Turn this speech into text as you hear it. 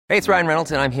Hey, it's Ryan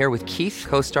Reynolds, and I'm here with Keith,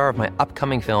 co-star of my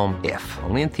upcoming film, If,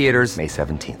 only in theaters May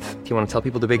 17th. Do you want to tell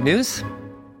people the big news?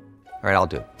 All right, I'll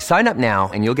do it. Sign up now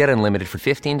and you'll get unlimited for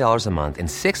 $15 a month and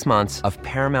 6 months of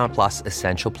Paramount Plus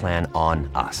Essential Plan on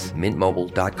us.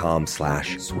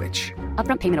 MintMobile.com/switch.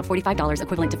 Upfront payment of $45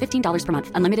 equivalent to $15 per month.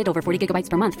 Unlimited over 40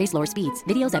 gigabytes per month. Face lower speeds.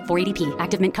 Videos at 480p.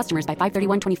 Active Mint customers by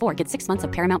 531.24 get 6 months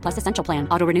of Paramount Plus Essential Plan.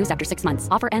 Auto renews after 6 months.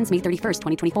 Offer ends May 31st,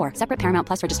 2024. Separate Paramount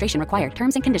Plus registration required.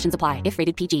 Terms and conditions apply if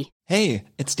rated PG. Hey,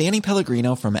 it's Danny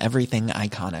Pellegrino from Everything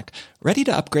Iconic. Ready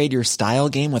to upgrade your style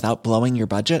game without blowing your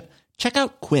budget? Check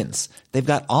out Quince. They've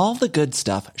got all the good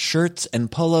stuff, shirts and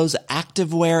polos,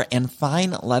 activewear, and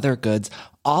fine leather goods,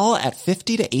 all at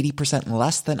 50 to 80%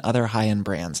 less than other high-end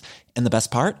brands. And the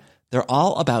best part? They're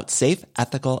all about safe,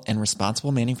 ethical, and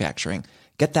responsible manufacturing.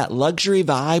 Get that luxury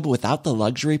vibe without the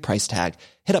luxury price tag.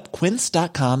 Hit up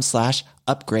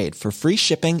quince.com/upgrade for free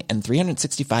shipping and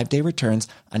 365-day returns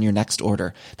on your next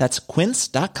order. That's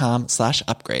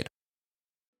quince.com/upgrade.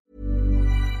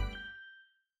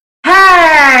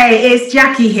 Hey, it's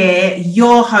Jackie here,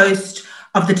 your host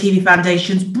of the TV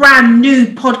Foundation's brand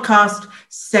new podcast,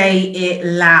 Say It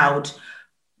Loud.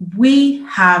 We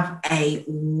have a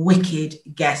wicked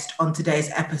guest on today's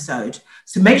episode.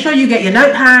 So make sure you get your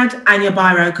notepad and your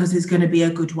biro because it's going to be a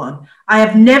good one. I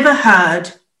have never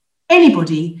heard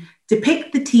anybody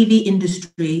depict the TV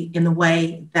industry in the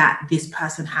way that this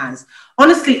person has.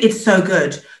 Honestly, it's so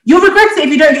good. You'll regret it if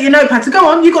you don't get your notepad. So go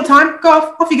on, you've got time.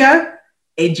 Go off you go.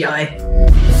 Enjoy.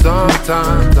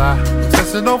 Sometimes I'm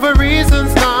obsessing over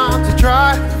reasons not to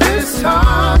try. This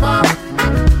time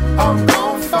I'm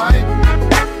gonna fight.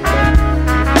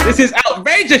 This is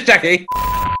outrageous, Jackie.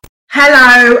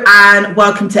 Hello and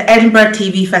welcome to Edinburgh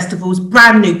TV Festival's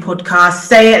brand new podcast,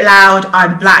 Say It Loud,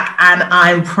 I'm Black and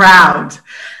I'm Proud.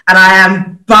 And I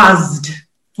am buzzed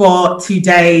for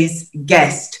today's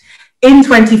guest. In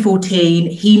 2014,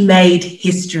 he made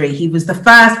history. He was the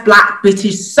first Black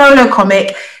British solo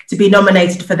comic to be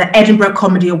nominated for the Edinburgh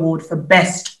Comedy Award for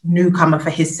Best Newcomer for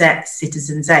his set,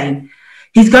 Citizen Zane.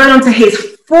 He's going on to his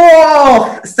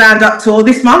 4th stand-up tour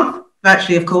this month,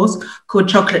 virtually of course, called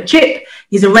Chocolate Chip.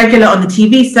 He's a regular on the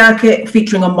TV circuit,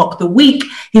 featuring on Mock the Week.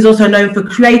 He's also known for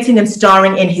creating and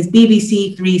starring in his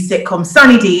BBC Three sitcom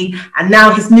Sunny D, and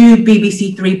now his new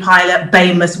BBC Three pilot,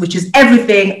 Bamus, which is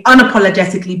everything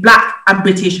unapologetically Black and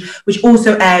British, which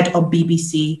also aired on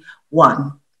BBC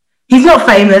One. He's not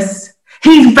famous,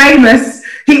 he's famous.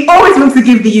 He always wants to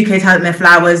give the UK talent their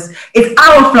flowers. It's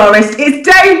our florist, it's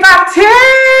Dane Baptiste!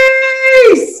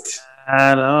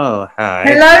 Hello, hi.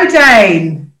 Hello,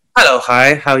 Dane. Hello,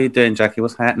 hi. How are you doing, Jackie?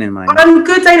 What's happening, mate? I'm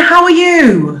good, Dane. How are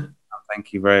you?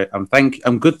 Thank you very. I'm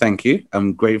good, thank you.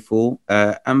 I'm grateful.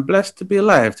 I'm blessed to be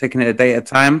alive, taking it a day at a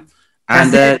time.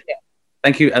 And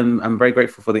thank you. I'm very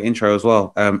grateful for the intro as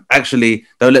well. Actually,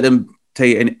 don't let them tell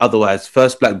you any otherwise.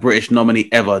 First Black British nominee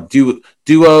ever.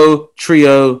 Duo,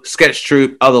 trio, sketch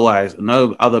troupe. Otherwise,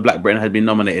 no other Black Britain had been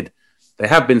nominated. They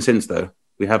have been since, though.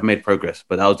 We have made progress,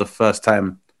 but that was the first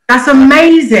time. That's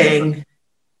amazing.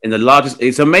 In the largest,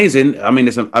 it's amazing.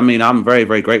 I'm very,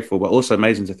 very grateful, but also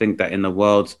amazing to think that in the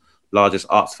world's largest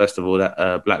arts festival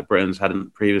that Black Britons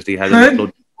hadn't previously had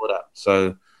before that.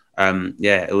 So,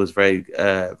 it was very,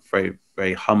 very,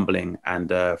 very humbling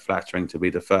and flattering to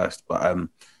be the first. But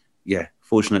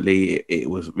fortunately, it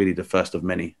was really the first of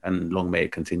many, and long may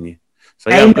it continue.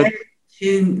 So, I'm good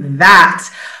to that.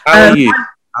 How are you?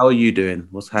 How are you doing?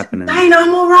 What's happening? Dane,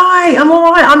 I'm all right.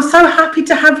 I'm so happy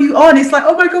to have you on. It's like,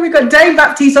 oh my God, we got Dane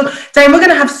Baptiste on. Dane, we're going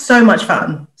to have so much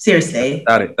fun. Seriously.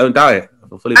 Don't doubt it.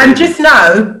 And just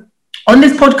know, on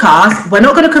this podcast, we're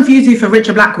not going to confuse you for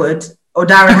Richard Blackwood or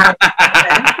Darren Harris.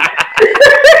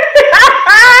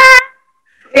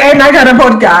 It ain't that kind of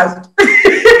podcast.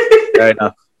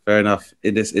 Fair enough.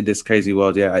 In this crazy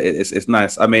world, yeah, it's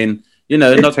nice. I mean,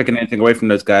 not taking anything away from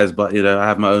those guys, but, I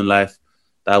have my own life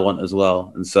that I want as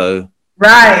well, and so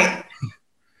right,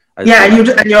 and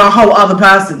you're a whole other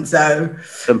person. So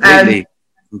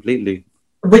completely.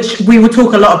 Which we will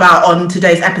talk a lot about on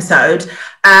today's episode.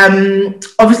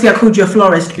 Obviously, I called you a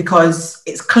florist because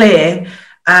it's clear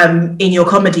in your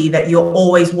comedy that you're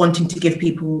always wanting to give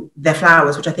people their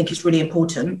flowers, which I think is really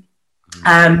important.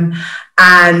 And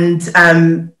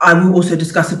I will also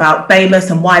discuss about Bamus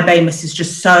and why Bamus is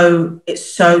just so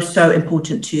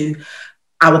important to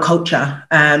our culture.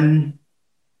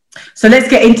 So let's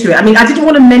get into it. I mean, I didn't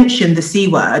want to mention the C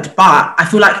word, but I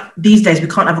feel like these days we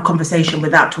can't have a conversation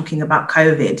without talking about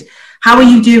COVID. How are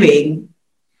you doing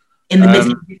in the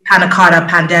midst of this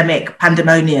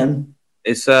pandemonium?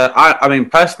 It's I mean,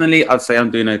 personally, I'd say I'm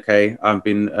doing okay. I've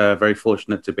been very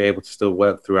fortunate to be able to still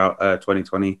work throughout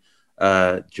 2020.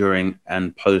 during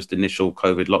and post initial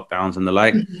COVID lockdowns and the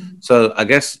like. So I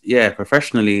guess,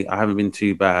 professionally, I haven't been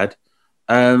too bad.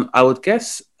 I would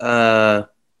guess, I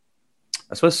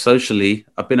suppose socially,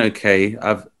 I've been okay.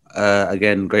 I've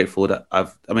again grateful that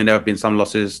there have been some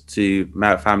losses to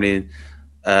my family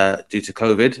due to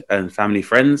COVID and family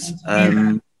friends.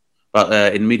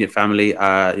 But immediate family,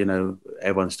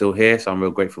 everyone's still here, so I'm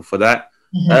real grateful for that.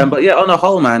 But yeah, on the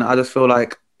whole, man, I just feel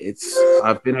like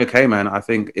I've been okay, man. I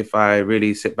think if I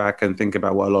really sit back and think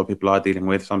about what a lot of people are dealing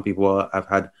with, some people have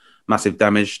had massive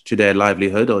damage to their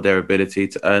livelihood or their ability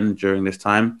to earn during this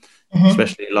time,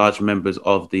 especially large members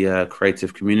of the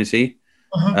creative community.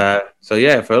 So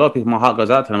yeah, for a lot of people, my heart goes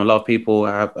out to them. A lot of people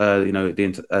have,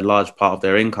 a large part of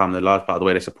their income, a large part of the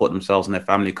way they support themselves and their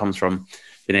family comes from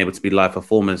being able to be live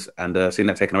performers, and seeing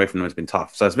that taken away from them has been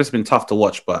tough. So it's just been tough to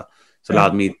watch, but it's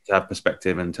allowed me to have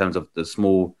perspective in terms of the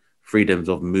small freedoms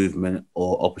of movement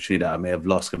or opportunity that I may have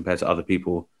lost compared to other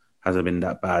people. Hasn't been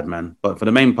that bad, man. But for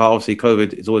the main part, obviously,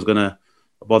 COVID is always going to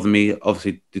bother me,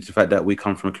 obviously, due to the fact that we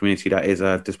come from a community that is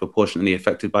disproportionately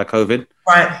affected by COVID,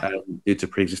 due to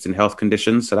pre-existing health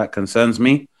conditions. So that concerns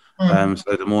me.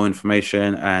 So the more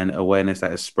information and awareness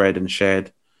that is spread and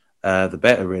shared, the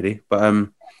better, really. But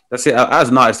that's it. As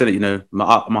an artist,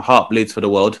 my heart bleeds for the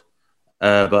world.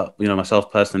 But,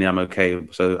 myself personally, I'm okay.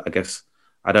 So I guess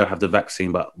I don't have the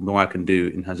vaccine, but the more I can do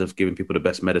in terms of giving people the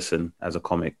best medicine as a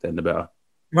comic, then the better.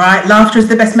 Right. Laughter is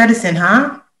the best medicine,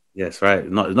 huh? Yes, right.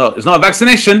 It's not a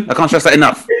vaccination. I can't stress that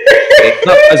enough. It's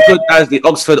not as good as the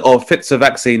Oxford or Pfizer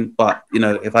vaccine, but,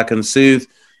 if I can soothe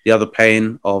the other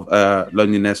pain of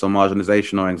loneliness or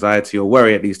marginalization or anxiety or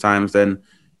worry at these times, then,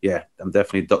 yeah, I'm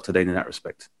definitely Dr. Dane in that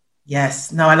respect.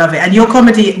 Yes. No, I love it. And your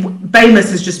comedy, BAMOUS,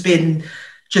 has just been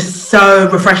so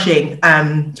refreshing,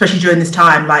 especially during this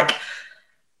time,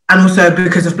 and also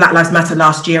because of Black Lives Matter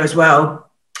last year as well.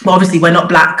 But obviously we're not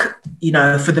Black,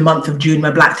 for the month of June,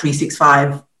 we're Black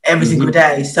 365 every single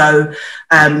day. So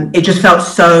it just felt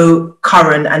so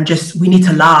current, and we need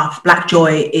to laugh. Black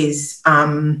joy is,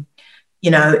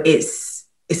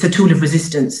 it's a tool of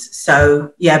resistance.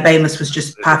 So yeah, BAMOUS was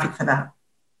just perfect for that.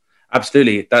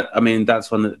 Absolutely.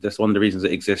 That's one of the reasons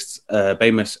it exists.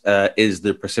 BAMOUS is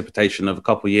the precipitation of a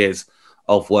couple of years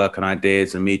of work and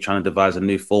ideas and me trying to devise a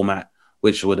new format,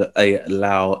 which would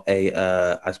allow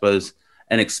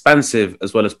an expansive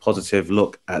as well as positive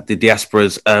look at the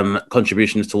diaspora's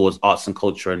contributions towards arts and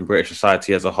culture and British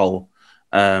society as a whole.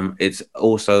 It's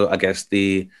also, I guess,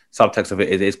 the subtext of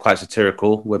it is quite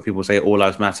satirical when people say all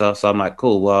lives matter. So I'm like,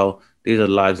 cool, well, these are the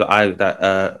lives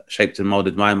that shaped and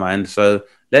molded my mind. So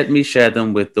let me share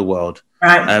them with the world.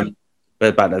 Right.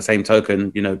 But by that same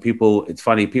token, it's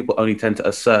funny, people only tend to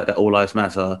assert that all lives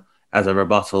matter as a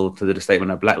rebuttal to the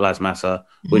statement of Black Lives Matter,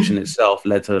 which in itself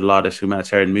led to the largest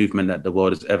humanitarian movement that the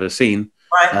world has ever seen.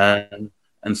 Right.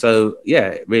 And so,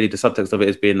 yeah, really the subtext of it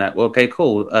is being that, well, okay,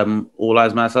 cool, all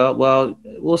lives matter. Well,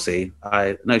 we'll see.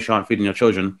 I know you aren't feeding your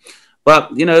children,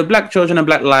 but, Black children and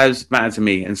Black lives matter to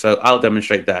me. And so I'll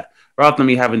demonstrate that. Rather than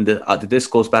me having the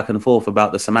discourse back and forth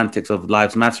about the semantics of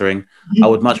lives mattering, I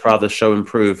would much rather show and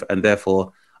prove. And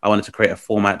therefore, I wanted to create a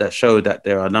format that showed that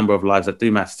there are a number of lives that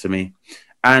do matter to me.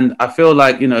 And I feel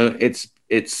like, it's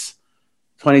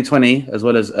 2020, as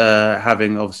well as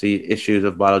having obviously issues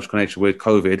of biological nature with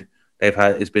COVID. It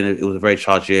was a very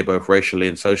charged year, both racially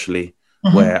and socially,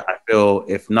 where I feel,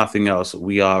 if nothing else,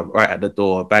 we are right at the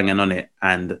door, banging on it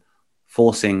and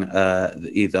forcing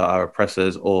either our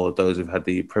oppressors or those who've had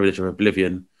the privilege of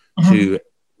oblivion to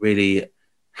really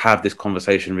have this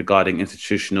conversation regarding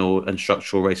institutional and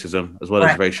structural racism, as well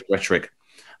as racial rhetoric.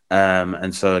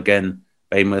 And so again,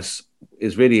 BAMOUS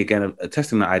is really, again,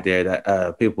 attesting the idea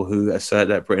that people who assert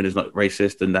that Britain is not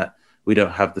racist and that we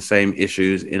don't have the same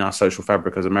issues in our social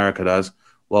fabric as America does,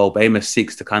 well, BAMOUS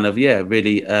seeks to kind of,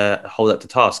 really hold that to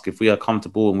task. If we are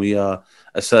comfortable and we are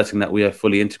asserting that we are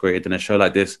fully integrated, then a show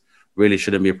like this really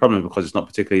shouldn't be a problem, because it's not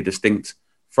particularly distinct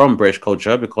from British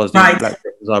culture, because Black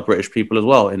Britons are British people as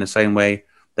well, in the same way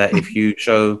that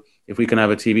if we can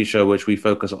have a TV show which we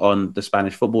focus on the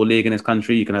Spanish Football League in this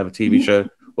country, you can have a TV show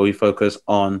where we focus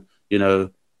on,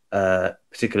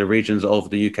 particular regions of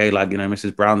the UK, like,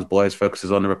 Mrs. Brown's Boys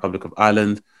focuses on the Republic of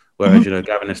Ireland, whereas,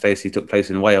 Gavin and Stacey took place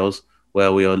in Wales,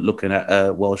 where we are looking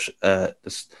at Welsh, the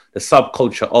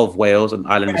subculture of Wales and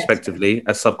Ireland respectively,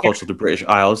 as subculture of the British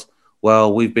Isles.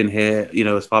 Well, we've been here,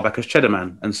 as far back as Cheddar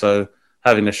Man. And so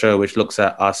having a show which looks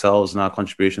at ourselves and our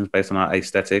contributions based on our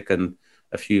aesthetic and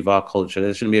a few of our culture,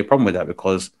 there shouldn't be a problem with that,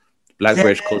 because Black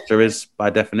British culture is, by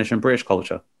definition, British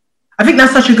culture. I think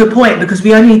that's such a good point, because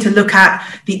we only need to look at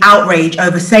the outrage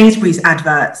over Sainsbury's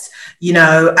adverts. You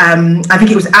know, I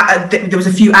think it was there was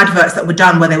a few adverts that were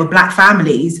done where they were black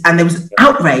families, and there was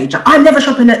outrage. I'm never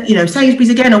shopping at, you know,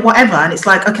 Sainsbury's again or whatever. And it's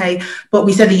like, okay, but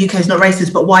we said the UK is not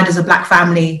racist, but why does a black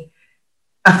family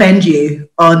offend you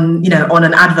on, you know, on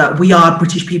an advert? We are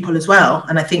British people as well,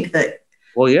 and I think that.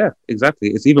 Well, yeah, exactly.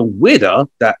 It's even weirder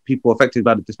that people are affected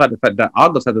by it, despite the fact that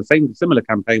Argos had the similar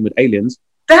campaign with aliens.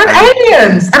 They had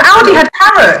aliens, and Aldi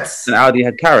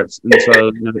had carrots. And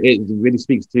so, you know, it really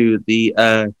speaks to the,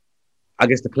 I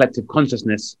guess, the collective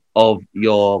consciousness of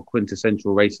your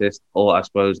quintessential racist, or I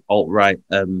suppose alt-right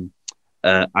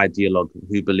ideologue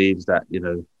who believes that, you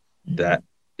know, that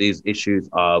these issues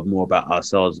are more about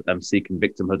ourselves and seeking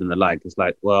victimhood and the like. It's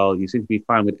like, well, you seem to be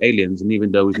fine with aliens, and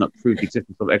even though we've not proved the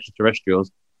existence of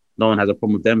extraterrestrials, no one has a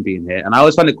problem with them being here. And I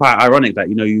always find it quite ironic that,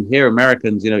 you know, you hear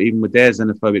Americans, you know, even with their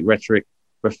xenophobic rhetoric,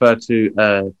 refer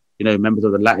to, you know, members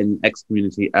of the Latinx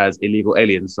community as illegal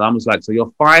aliens. So I'm just like, so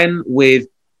you're fine with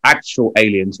actual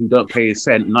aliens who don't pay a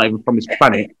cent, not even from this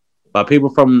planet, but people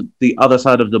from the other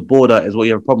side of the border is what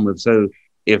you have a problem with. So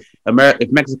if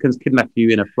Mexicans kidnap you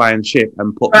in a flying ship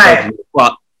and put cows in your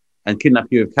butt and kidnap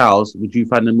you with cows, would you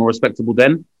find them more respectable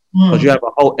then? Because you have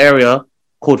a whole area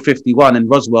called 51 in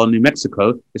Roswell, New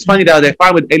Mexico. It's funny that they're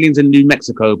fine with aliens in New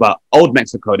Mexico, but old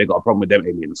Mexico, they got a problem with them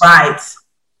aliens. Right.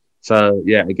 So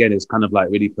yeah, again, it's kind of like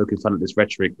really poking fun at this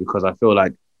rhetoric, because I feel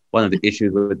like one of the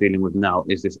issues we're dealing with now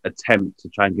is this attempt to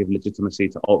try and give legitimacy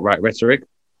to alt-right rhetoric,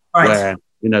 where,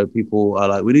 you know, people are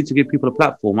like, we need to give people a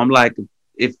platform. I'm like,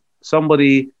 if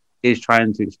somebody is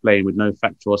trying to explain with no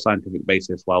factual or scientific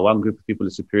basis why one group of people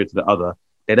is superior to the other,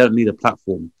 they don't need a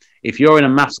platform. If you're in a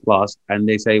maths class and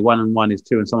they say 1 and 1 is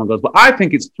 2 and someone goes, well, I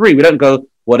think it's 3, we don't go,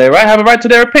 well, they have a right to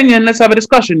their opinion, let's have a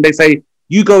discussion. They say,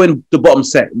 you go in the bottom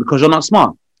set because you're not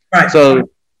smart. Right. So,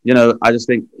 you know, I just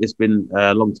think it's been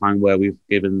a long time where we've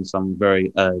given some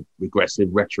very regressive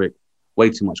rhetoric way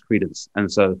too much credence.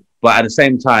 And so, but at the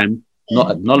same time,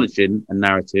 not acknowledging a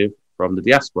narrative from the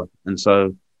diaspora. And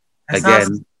so,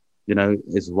 again, you know,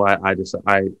 is why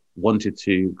I wanted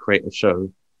to create a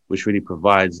show which really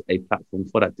provides a platform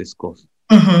for that discourse.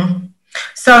 Mm-hmm.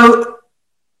 So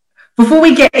before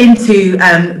we get into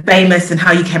BAMUS and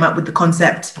how you came up with the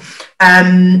concept,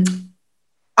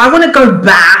 I want to go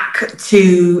back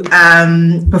to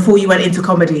before you went into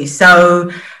comedy.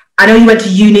 So I know you went to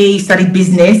uni, studied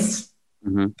business.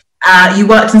 Mm-hmm. You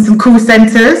worked in some call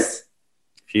centres.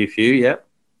 Few, yeah.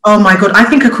 Oh my God, I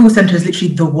think a call centre is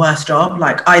literally the worst job.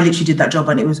 Like, I literally did that job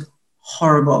and it was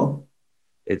horrible.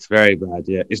 It's very bad,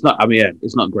 yeah. It's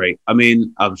not great. I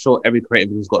mean, I'm sure every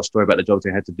creative has got a story about the jobs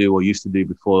they had to do or used to do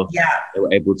before they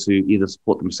were able to either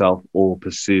support themselves or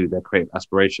pursue their creative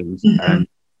aspirations. Mm-hmm. And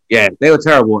yeah, they were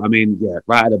terrible. I mean, yeah,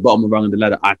 right at the bottom of the rung of the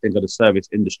ladder, I think, of the service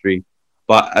industry.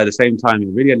 But at the same time, it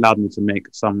really allowed me to make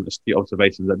some astute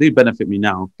observations that do benefit me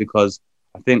now, because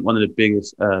I think one of the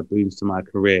biggest boons to my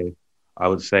career, I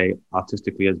would say,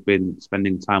 artistically, has been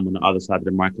spending time on the other side of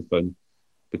the microphone.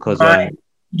 Because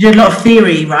you did a lot of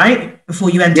theory, right? Before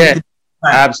you entered. Yeah,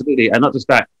 absolutely. And not just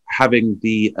that, having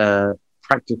the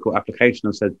practical application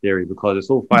of said theory, because it's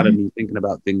all fine of me thinking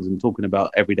about things and talking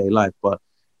about everyday life, but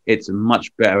it's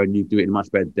much better and you do it in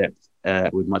much better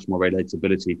depth with much more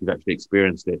relatability if you've actually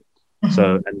experienced it. Mm-hmm.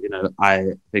 So, and you know,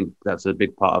 I think that's a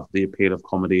big part of the appeal of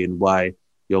comedy and why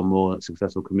your more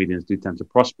successful comedians do tend to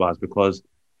prosper, is because,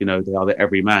 you know, they are the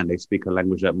everyman. They speak a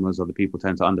language that most other people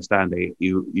tend to understand.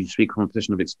 You speak from a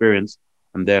position of experience,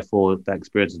 and therefore that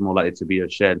experience is more likely to be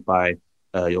shared by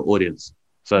your audience.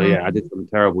 So yeah, I did some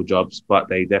terrible jobs, but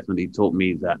they definitely taught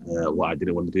me that what I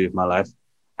didn't want to do with my life.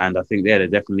 And I think they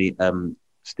definitely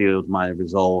steeled my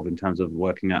resolve in terms of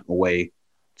working out a way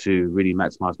to really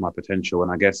maximize my potential.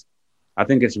 And I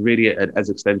think it's really an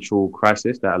existential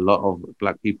crisis that a lot of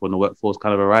Black people in the workforce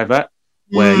kind of arrive at,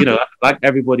 where, you know, like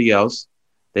everybody else,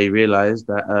 they realize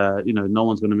that, you know, no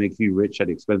one's going to make you rich at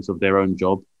the expense of their own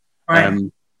job. Right.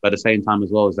 But at the same time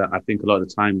as well, is that I think a lot of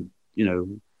the time, you know,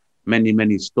 many,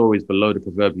 many stories below the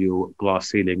proverbial glass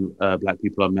ceiling, Black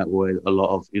people are met with a lot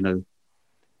of, you know,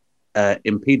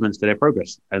 impediments to their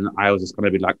progress. And I was just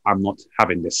going to be like, I'm not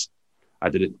having this. I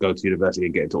didn't go to university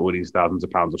and get into all these thousands of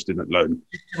pounds of student loan.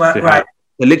 To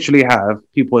literally have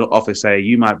people in the office say,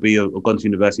 you might be gone to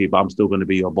university, but I'm still going to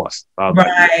be your boss. I'm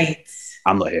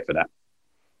not here for that.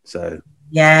 So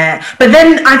yeah, but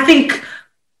then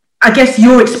I guess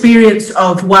your experience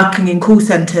of working in call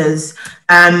centers,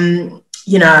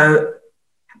 you know,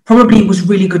 probably was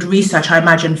really good research, I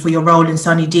imagine, for your role in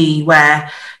Sunny D,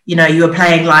 where, you know, you were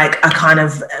playing like a kind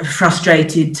of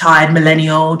frustrated, tired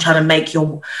millennial, trying to make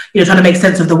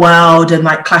sense of the world and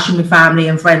like clashing with family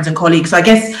and friends and colleagues. So I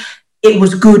guess it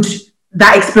was good.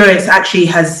 That experience actually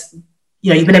has,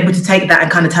 you've been able to take that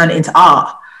and kind of turn it into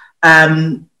art.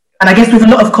 And I guess with a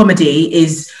lot of comedy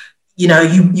is,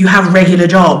 you have regular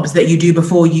jobs that you do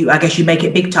before you make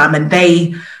it big time, and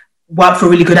they work for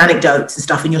really good anecdotes and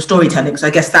stuff in your storytelling. So I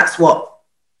guess that's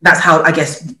how I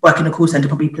guess working in a call center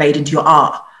probably played into your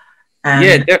art.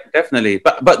 Definitely.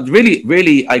 But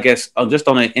really, I guess just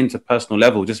on an interpersonal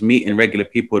level, just meeting regular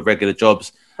people with regular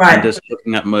jobs, right, and just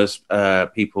looking at most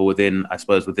people within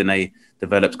a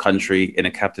developed country in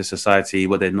a capitalist society,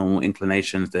 what their normal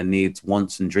inclinations, their needs,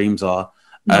 wants, and dreams are.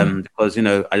 Because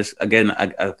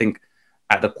I think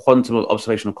at the quantum of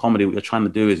observational comedy, what you're trying to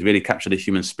do is really capture the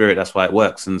human spirit. That's why it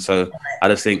works. And so I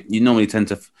just think you normally tend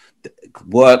to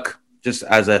work just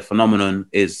as a phenomenon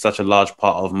is such a large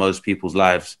part of most people's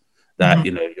lives that,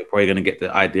 you're probably going to get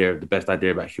the best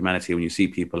idea about humanity when you see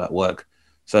people at work.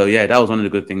 So yeah, that was one of the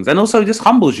good things. And also just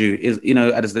humbles you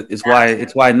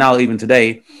it's why now, even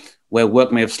today, where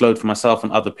work may have slowed for myself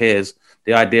and other peers,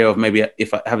 the idea of maybe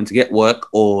if having to get work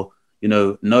or,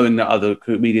 knowing that other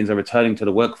comedians are returning to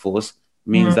the workforce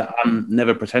means that I'm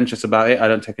never pretentious about it. I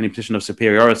don't take any position of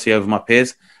superiority over my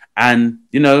peers. And,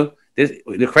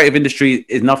 the creative industry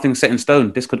is nothing set in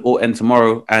stone. This could all end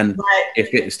tomorrow. And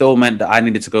if it still meant that I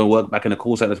needed to go and work back in a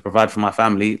call center to provide for my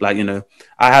family,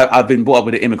 I've been brought up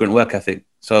with an immigrant work ethic.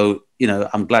 So,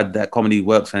 I'm glad that comedy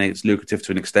works and it's lucrative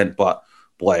to an extent. But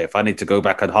boy, if I need to go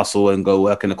back and hustle and go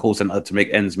work in a call center to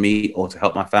make ends meet or to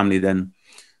help my family, then,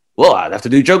 well, I'd have to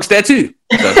do jokes there too.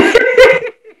 So.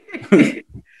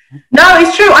 No,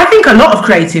 it's true. I think a lot of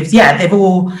creatives, they've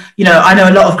all, I know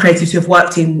a lot of creatives who have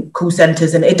worked in call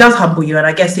centers, and it does humble you. And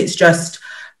I guess it's just,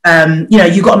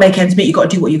 you got to make ends meet. You got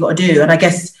to do what you got to do. And I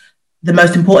guess the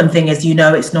most important thing is,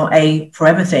 it's not a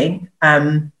forever thing.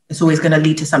 It's always going to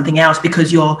lead to something else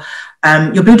because you're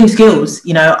building skills.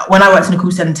 When I worked in a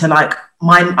call center,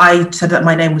 I said that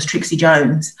my name was Trixie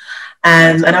Jones.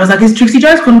 And I was like, it's Trixie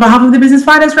Jones calling on behalf of the Business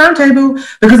Finance Roundtable,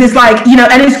 because it's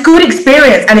and it's good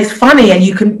experience and it's funny, and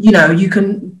you can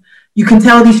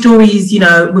tell these stories,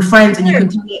 with friends, and you can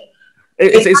tell it.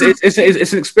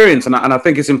 It's an experience, and I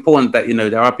think it's important that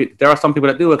there are some people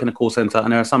that do work in a call center,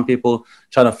 and there are some people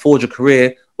trying to forge a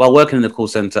career while working in the call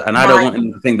center. And I don't want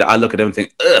them to think that I look at them and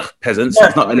think, ugh, peasants.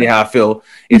 That's not really how I feel.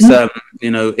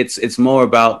 It's it's more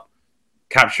about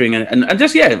capturing and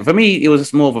just for me it was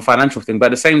just more of a financial thing, but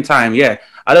at the same time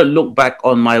I don't look back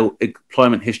on my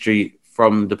employment history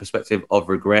from the perspective of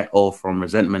regret or from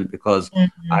resentment, because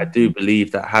I do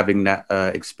believe that having that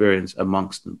experience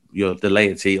amongst the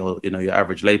laity or your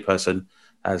average layperson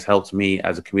has helped me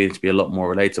as a comedian to be a lot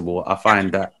more relatable. I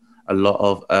find that a lot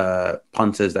of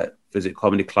punters that visit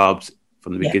comedy clubs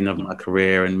from the beginning of my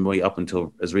career and way up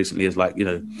until as recently as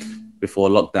before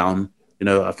lockdown,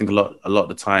 I think a lot of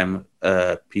the time,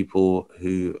 people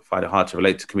who find it hard to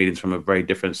relate to comedians from a very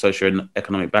different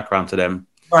socio-economic background to them,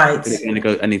 right,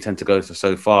 they tend to go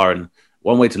so far. And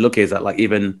one way to look is that,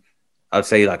 even I'd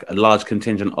say a large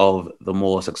contingent of the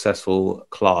more successful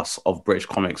class of British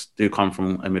comics do come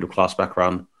from a middle class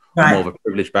background, more of a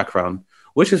privileged background,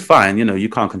 which is fine. You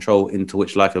can't control into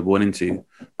which life you're born into,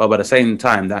 but by the same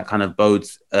time, that kind of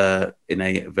bodes in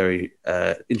a very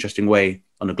interesting way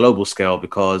on a global scale,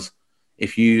 because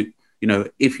if you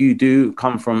do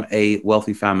come from a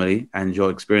wealthy family and your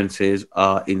experiences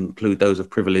include those of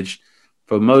privilege,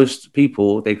 for most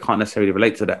people, they can't necessarily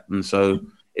relate to that. And so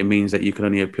it means that you can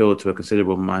only appeal to a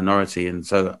considerable minority. And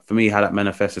so for me, how that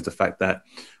manifests is the fact that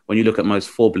when you look at most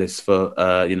Forbes lists for,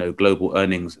 global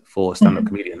earnings for stand-up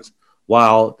comedians,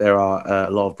 while there are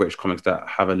a lot of British comics that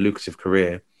have a lucrative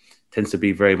career, tends to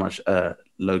be very much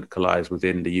localized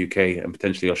within the UK and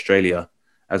potentially Australia,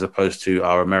 as opposed to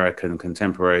our American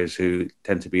contemporaries who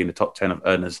tend to be in the top 10 of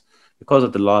earners because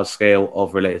of the large scale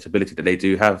of relatability that they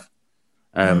do have.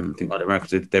 I think about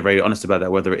Americans, they're very honest about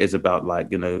that, whether it is about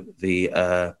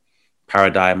the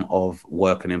paradigm of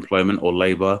work and employment or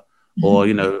labor, or,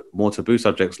 more taboo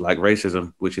subjects like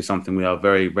racism, which is something we are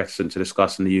very reticent to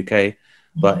discuss in the UK,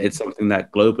 but it's something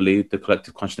that globally the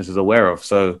collective consciousness is aware of.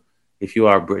 So if you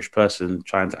are a British person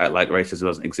trying to act like racism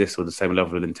doesn't exist with the same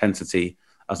level of intensity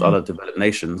as other developed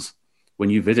nations, when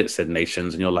you visit said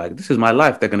nations and you're like, this is my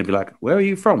life, they're going to be like, where are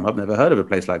you from? I've never heard of a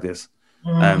place like this.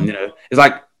 It's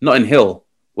like Notting Hill.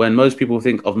 When most people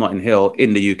think of Notting Hill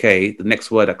in the UK, the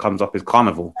next word that comes up is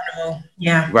carnival.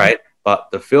 Right? But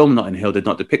the film Notting Hill did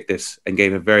not depict this and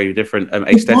gave a very different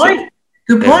aesthetic.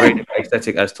 Good point. Very different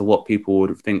aesthetic as to what people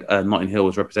would think Notting Hill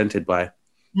was represented by.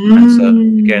 And so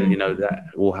again, that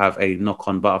will have a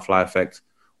knock-on butterfly effect,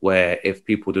 where if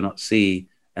people do not see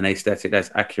an aesthetic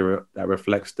that's accurate, that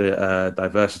reflects the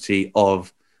diversity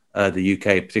of the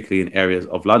UK, particularly in areas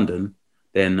of London,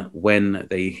 then when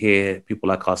they hear people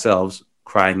like ourselves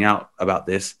crying out about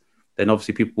this, then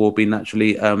obviously people will be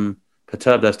naturally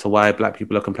perturbed as to why Black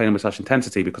people are complaining with such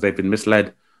intensity, because they've been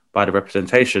misled by the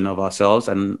representation of ourselves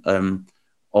and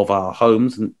of our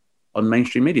homes on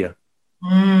mainstream media.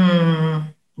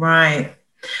 Right.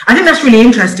 I think that's really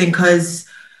interesting, because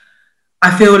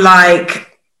I feel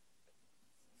like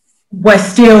we're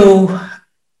still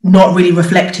not really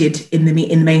reflected in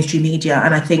the mainstream media.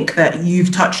 And I think that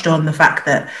you've touched on the fact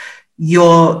that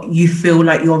you feel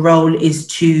like your role is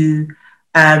to,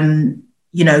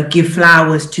 give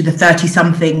flowers to the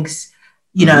 30-somethings,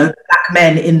 Black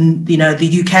men in,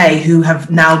 the UK who have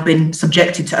now been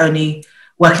subjected to only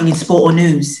working in sport or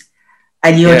news.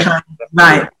 And you're trying,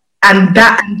 right. And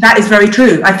that is very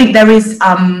true. I think there is,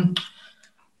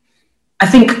 I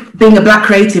think being a Black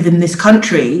creative in this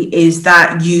country is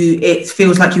that it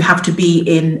feels like you have to be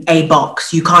in a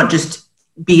box. You can't just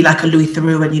be like a Louis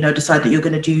Theroux and, decide that you're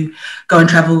going to go and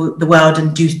travel the world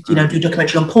and do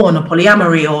documentary on porn or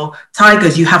polyamory or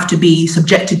tigers. You have to be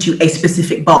subjected to a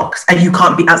specific box, and you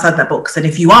can't be outside that box. And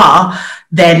if you are,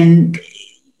 then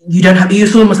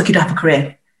it's almost like you don't have a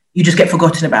career. You just get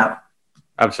forgotten about.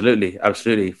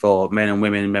 Absolutely. For men and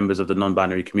women, members of the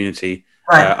non-binary community,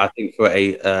 right. I think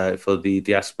for the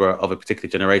diaspora of a particular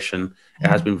generation, it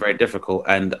has been very difficult.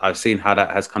 And I've seen how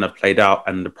that has kind of played out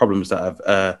and the problems that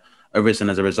have arisen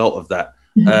as a result of that.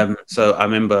 So I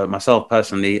remember myself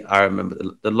personally,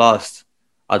 the last,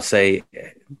 I'd say,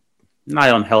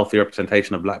 nigh on healthy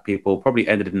representation of Black people probably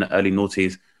ended in the early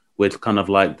noughties with kind of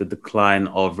like the decline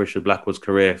of Richard Blackwood's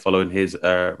career following his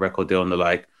record deal and the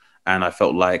like. And I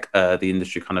felt like the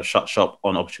industry kind of shut shop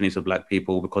on opportunities for Black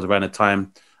people, because around the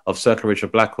time of Circa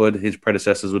Richard Blackwood, his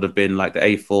predecessors would have been like the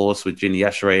A-Force with Ginny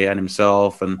Asheray and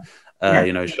himself, and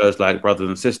shows like Brothers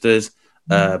and Sisters.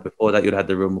 Before that, you'd had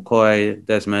the Real McCoy,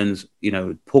 Desmond's,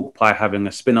 Pork Pie having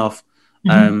a spin-off,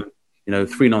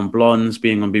 Three Non-Blondes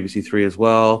being on BBC Three as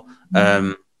well,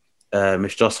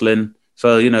 Miss Jocelyn.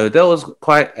 So, there was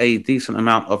quite a decent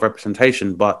amount of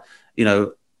representation, but,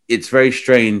 it's very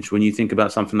strange when you think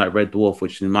about something like Red Dwarf,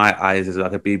 which in my eyes is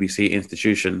like a BBC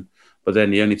institution. But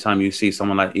then the only time you see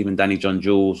someone like even Danny John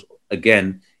Jules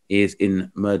again is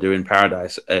in Murder in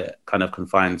Paradise, kind of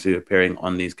confined to appearing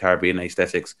on these Caribbean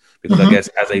aesthetics, because I guess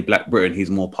as a Black Briton, he's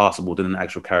more passable than an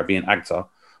actual Caribbean actor.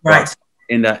 Right.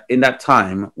 But in that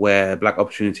time where Black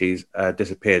opportunities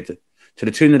disappeared, to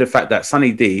the tune of the fact that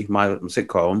Sunny D, my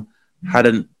sitcom,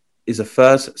 is the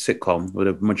first sitcom with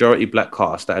a majority Black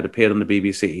cast that had appeared on the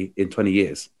BBC in 20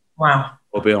 years. Wow.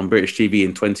 Or be on British TV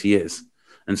in 20 years.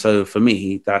 And so for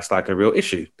me, that's like a real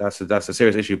issue. That's a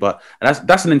serious issue. But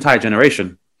that's an entire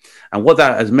generation. And what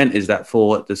that has meant is that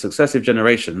for the successive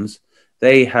generations,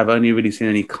 they have only really seen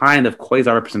any kind of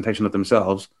quasi-representation of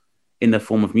themselves in the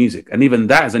form of music. And even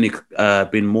that has only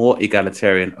been more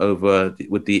egalitarian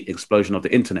with the explosion of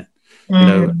the internet.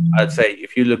 I'd say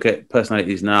if you look at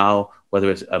personalities now, whether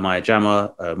it's Amaya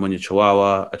Jama, Munya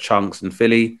Chawawa, Chunks and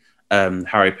Philly,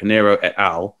 Harry Pinero et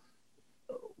al.,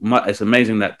 it's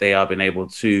amazing that they have been able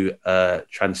to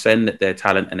transcend their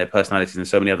talent and their personalities and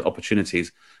so many other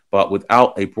opportunities. But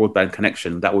without a broadband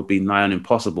connection, that would be nigh on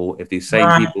impossible if these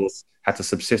same people had to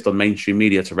subsist on mainstream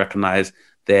media to recognize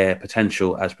their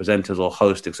potential as presenters or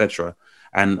hosts, etc.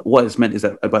 And what it's meant is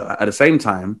that, but at the same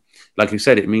time, like you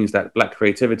said, it means that Black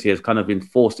creativity has kind of been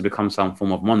forced to become some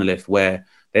form of monolith where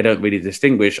they don't really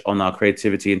distinguish on our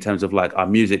creativity in terms of like our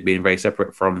music being very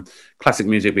separate from classic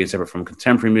music, being separate from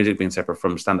contemporary music, being separate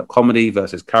from stand-up comedy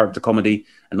versus character comedy,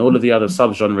 and all of the other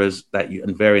subgenres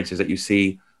and variances that you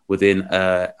see within,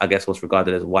 I guess, what's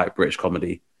regarded as white British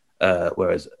comedy,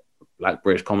 whereas Black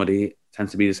British comedy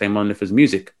tends to be the same monolith as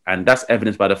music. And that's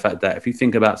evidenced by the fact that if you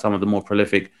think about some of the more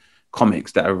prolific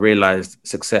comics that have realized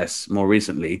success more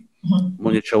recently,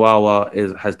 Munya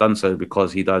Chawawa has done so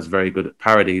because he does very good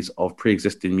parodies of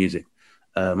pre-existing music.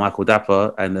 Michael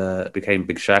Dapper became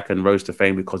Big Shaq and rose to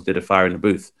fame because he did A Fire in the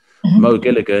Booth. Mo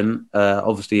Gilligan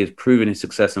obviously has proven his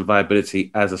success and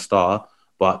viability as a star,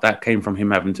 but that came from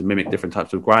him having to mimic different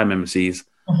types of grime MCs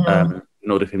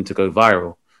in order for him to go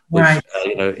viral, which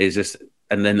is just.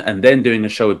 And then doing a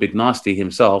show with Big Nasty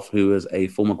himself, who is a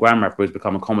former grime rapper, who's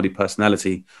become a comedy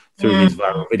personality through his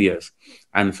viral videos.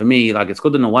 And for me, like, it's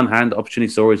good on the one hand, opportunity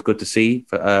is always good to see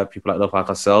for people like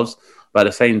ourselves. But at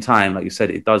the same time, like you said,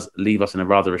 it does leave us in a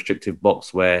rather restrictive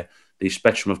box where the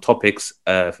spectrum of topics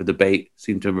for debate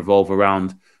seem to revolve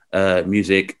around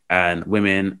music and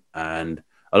women and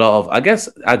a lot of, I guess,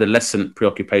 adolescent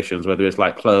preoccupations, whether it's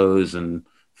like clothes and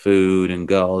food and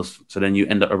girls. So then you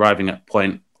end up arriving at a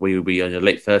point where you'll be in your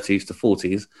late 30s to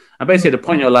 40s. And basically at the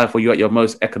point in your life where you're at your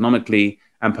most economically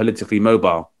and politically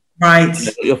mobile. Right.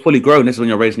 You're fully grown. This is when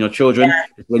you're raising your children. Yeah.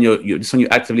 It's when this is when you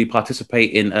actively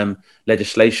participate in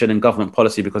legislation and government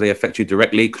policy because they affect you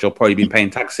directly because you'll probably be paying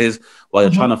taxes while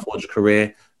you're trying to forge a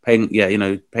career,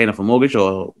 paying off a mortgage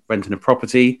or renting a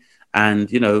property,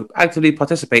 and actively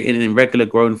participating in regular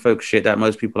grown folk shit that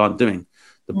most people aren't doing.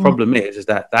 The problem is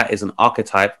that is an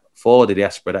archetype for the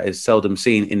diaspora that is seldom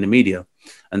seen in the media.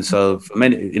 And so for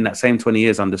many, in that same 20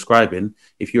 years I'm describing,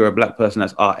 if you're a black person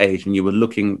that's our age and you were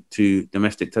looking to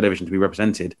domestic television to be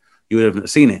represented, you would have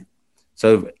seen it.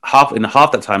 So half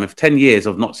that time, if 10 years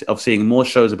of seeing more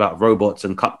shows about robots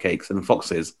and cupcakes and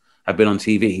foxes have been on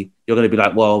TV, you're going to be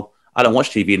like, well, I don't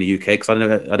watch TV in the UK because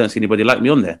I don't see anybody like me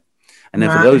on there. And then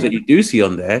for those that you do see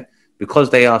on there, because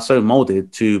they are so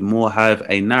molded to more have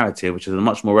a narrative, which is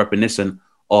much more reminiscent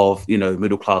of,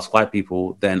 middle-class white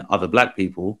people than other black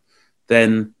people,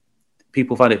 then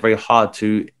people find it very hard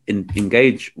to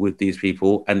engage with these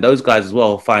people. And those guys as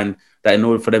well find that in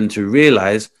order for them to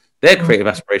realize their creative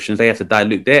aspirations, they have to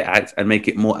dilute their act and make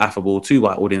it more affable to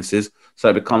white audiences. So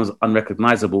it becomes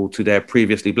unrecognizable to their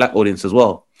previously black audience as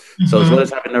well. So as well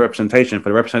as having no representation, for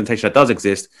the representation that does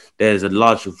exist, there's a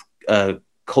large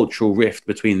cultural rift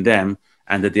between them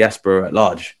and the diaspora at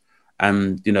large.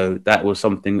 And, that was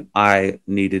something I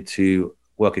needed to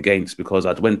work against because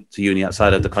I went to uni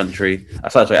outside of the country,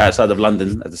 outside of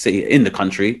London as a city in the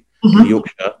country, in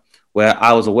Yorkshire, where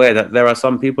I was aware that there are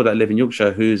some people that live in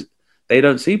Yorkshire they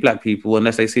don't see black people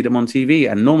unless they see them on TV.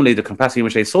 And normally the capacity in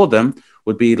which they saw them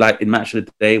would be like in Match of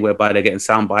the Day, whereby they're getting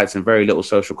sound bites and very little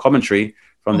social commentary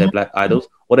from their black idols,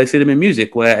 or they see them in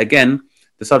music where, again,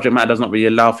 the subject matter does not really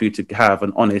allow for you to have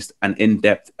an honest and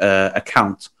in-depth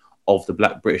account of the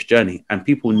Black British journey. And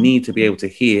people need to be able to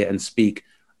hear and speak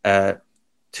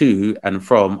to and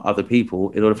from other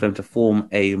people in order for them to form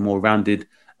a more rounded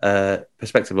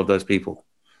perspective of those people.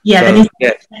 Yeah,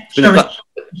 it's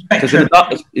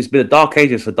been a dark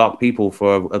ages for dark people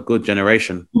for a good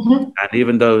generation. And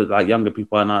even though like younger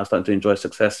people are now starting to enjoy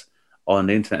success on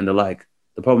the internet and the like,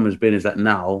 the problem has been is that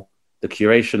now the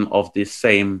curation of these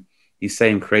same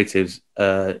creatives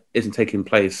isn't taking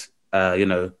place,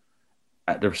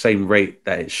 at the same rate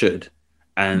that it should.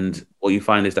 And what you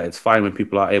find is that it's fine when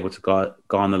people are able to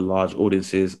garner large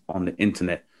audiences on the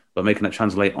internet, but making that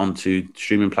translate onto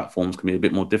streaming platforms can be a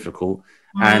bit more difficult.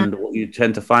 And what you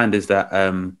tend to find is that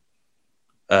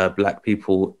black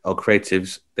people or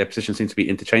creatives, their positions seem to be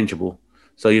interchangeable.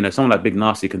 So, someone like Big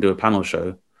Nasty can do a panel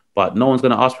show, but no one's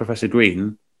going to ask Professor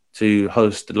Green to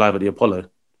host Live at the Apollo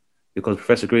because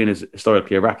Professor Green is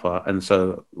historically a rapper. And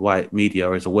so white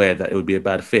media is aware that it would be a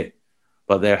bad fit.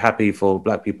 But they're happy for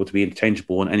black people to be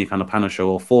interchangeable on any kind of panel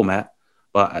show or format.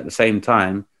 But at the same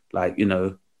time,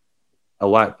 a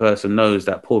white person knows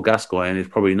that Paul Gascoigne is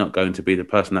probably not going to be the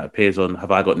person that appears on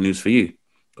Have I Got News for You?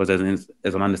 Because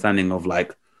there's an understanding of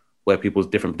where people's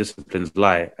different disciplines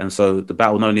lie. And so the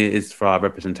battle not only is for our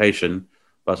representation,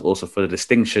 but also for the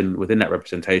distinction within that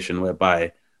representation,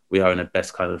 whereby we are in the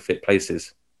best kind of fit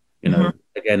places.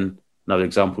 Again, another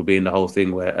example being the whole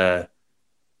thing where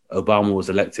Obama was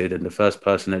elected and the first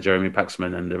person that Jeremy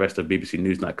Paxman and the rest of BBC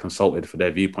Newsnight consulted for their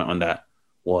viewpoint on that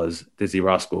was Dizzy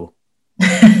Rascal.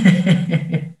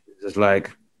 It's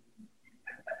like,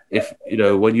 if,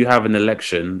 when you have an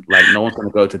election, no one's going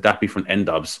to go to Dappy from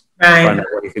N-Dubs to find out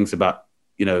what he thinks about,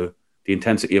 the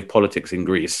intensity of politics in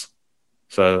Greece.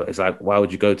 So it's like, why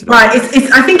would you go to that? Right. I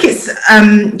think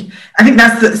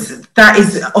that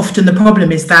is often the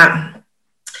problem, is that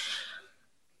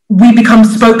we become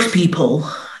spokespeople,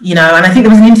 and I think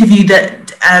there was an interview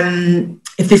that,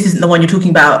 if this isn't the one you're talking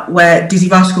about, where Dizzy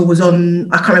Rascal was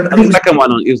on, I can't remember. It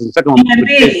was the second one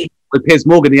with Piers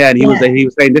Morgan, and he was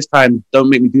saying, this time, don't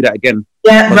make me do that again.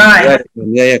 Yeah, right.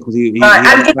 Yeah, because he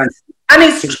and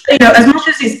it's, as much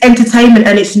as it's entertainment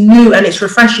and it's new and it's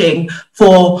refreshing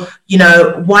for,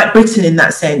 white Britain in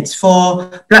that sense, for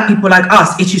black people like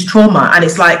us, it is trauma. And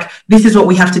it's like, this is what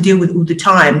we have to deal with all the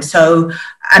time. So,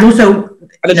 and also...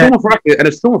 And the trauma for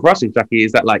us, Jackie,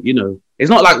 is that it's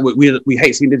not like we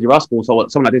hate seeing Dizzy Rascal or someone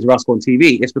like Dizzy Rascal on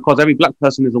TV. It's because every black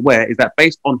person is aware is that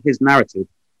based on his narrative,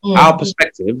 our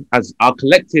perspective, as our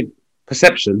collective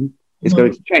perception, is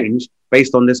going to change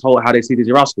based on this whole how they see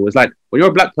Dizzy Rascal. It's like when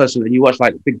you're a black person and you watch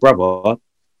Big Brother,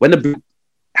 when the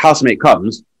housemate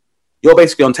comes, you're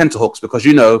basically on tenterhooks because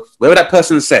whatever that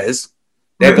person says,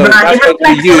 they're going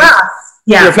to use.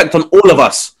 To reflect on all of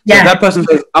us. Yeah. So if that person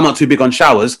says, I'm not too big on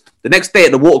showers, the next day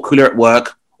at the water cooler at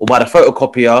work or by the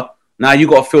photocopier, now you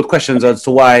got to field questions as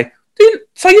to why.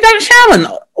 So you don't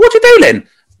shower? What you doing?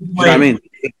 You know what I mean?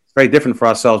 It's very different for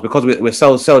ourselves because we're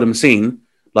so seldom seen.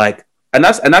 And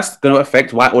that's going to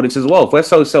affect white audiences as well. If we're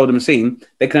so seldom seen,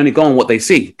 they can only go on what they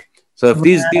see. So if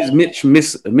these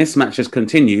mismatches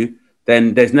continue,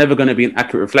 then there's never going to be an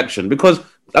accurate reflection. Because,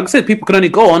 like I said, people can only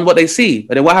go on what they see.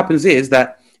 But then what happens is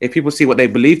that if people see what they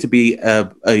believe to be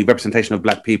a representation of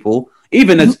black people,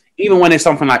 even when it's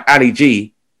something like Ali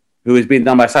G, who is being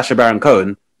done by Sacha Baron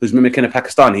Cohen, who's mimicking a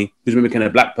Pakistani, who's mimicking a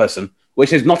black person,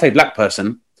 which is not a black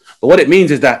person. But what it means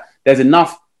is that there's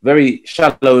enough very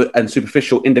shallow and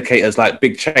superficial indicators like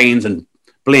big chains and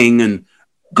bling and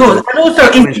good. And also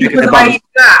it's because the way he's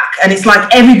black, and it's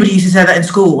like everybody used to say that in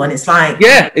school, and it's like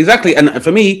yeah, exactly. And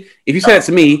for me, if you say it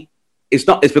to me, it's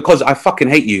because I fucking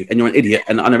hate you and you're an idiot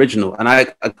and unoriginal. And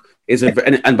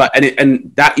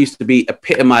and that used to be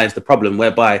epitomized the problem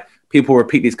whereby people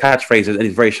repeat these catchphrases and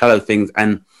these very shallow things.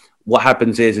 And what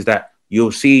happens is that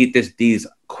you'll see these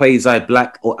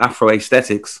quasi-black or Afro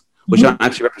aesthetics, which don't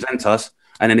actually represent us.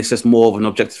 And then it's just more of an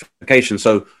objectification.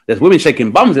 So there's women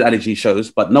shaking bums at Ali G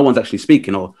shows, but no one's actually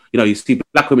speaking. Or, you see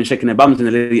black women shaking their bums in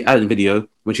the Lily Allen video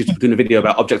when she's doing a video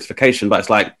about objectification. But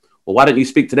it's like, well, why don't you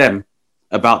speak to them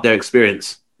about their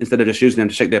experience instead of just using them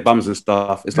to shake their bums and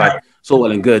stuff? It's like, it's all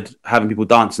well and good having people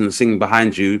dancing and singing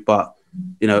behind you. But,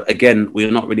 again,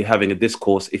 we're not really having a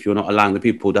discourse if you're not allowing the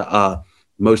people that are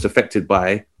most affected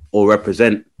by or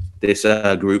represent this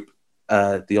group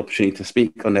the opportunity to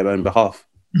speak on their own behalf.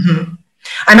 Mm-hmm.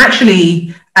 And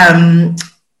actually,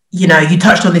 you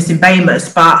touched on this in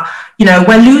BAMUS, but,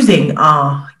 we're losing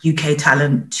our UK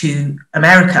talent to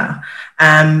America.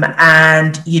 And,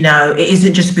 it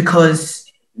isn't just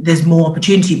because there's more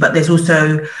opportunity, but there's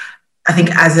also, I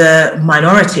think as a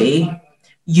minority,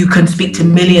 you can speak to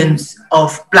millions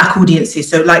of black audiences.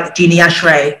 So like Jeannie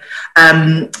Ashray,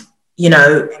 I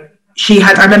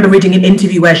remember reading an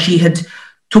interview where she had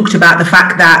talked about the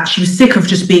fact that she was sick of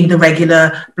just being the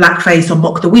regular blackface on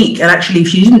Mock the Week. And actually, if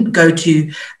she didn't go to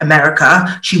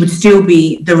America, she would still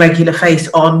be the regular face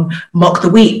on Mock the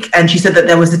Week. And she said that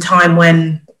there was a time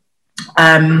when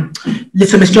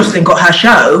Little Miss Jocelyn got her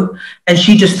show and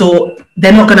she just thought,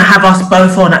 they're not going to have us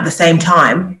both on at the same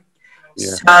time.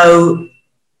 Yeah. So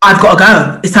I've got to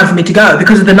go. It's time for me to go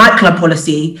because of the nightclub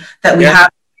policy that we have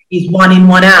is 1 in,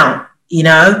 1 out.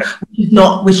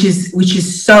 Which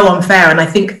is so unfair. And I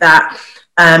think that,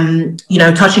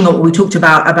 touching on what we talked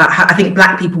about how I think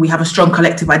black people, we have a strong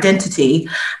collective identity.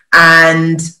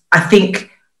 And I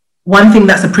think one thing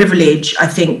that's a privilege, I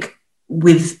think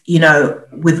with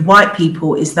white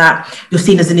people is that you're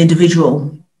seen as an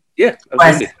individual. Yeah.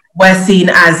 We're seen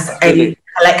as a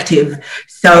collective.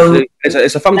 So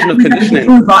it's a function of conditioning.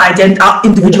 Our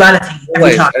individuality.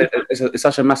 It's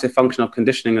such a massive function of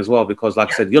conditioning as well, because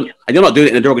like I said, you're not doing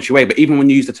it in a derogatory way, but even when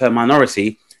you use the term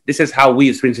minority, this is how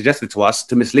it's been suggested to us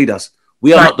to mislead us.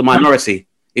 We are not the minority.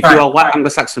 If you are white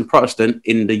Anglo-Saxon Protestant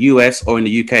in the US or in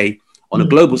the UK, on a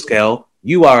global scale,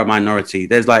 you are a minority.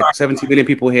 There's like 70 million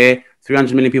people here,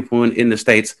 300 million people in the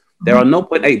States. There are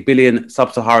 0.8 billion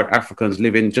sub-Saharan Africans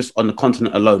living just on the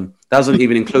continent alone. That doesn't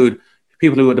even include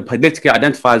people who are politically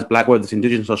identified as black, whether it's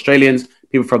Indigenous Australians,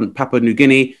 people from Papua New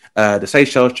Guinea, the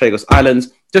Seychelles, Chagos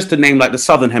Islands, just to name like the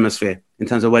Southern Hemisphere in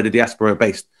terms of where the diaspora are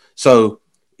based. So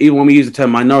even when we use the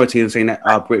term minority and saying that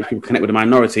our British people connect with a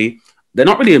minority, they're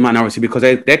not really a minority because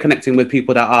they're connecting with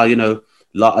people that are,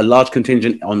 a large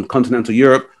contingent on continental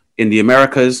Europe, in the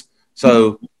Americas.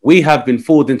 So we have been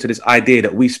fooled into this idea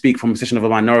that we speak from a position of a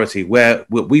minority where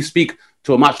we speak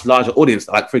to a much larger audience.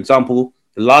 Like, for example,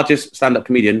 the largest stand-up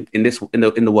comedian in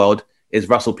the world is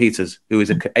Russell Peters, who is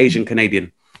an Asian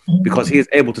Canadian, because he is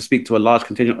able to speak to a large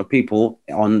contingent of people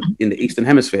in the Eastern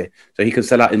Hemisphere. So he can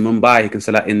sell out in Mumbai, he can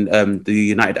sell out in the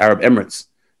United Arab Emirates.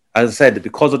 As I said,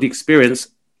 because of the experience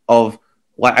of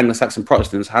white Anglo-Saxon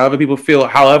Protestants, however people feel,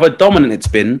 however dominant it's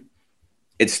been,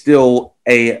 it's still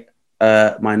a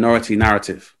minority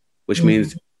narrative, which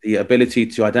means the ability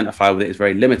to identify with it is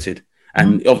very limited.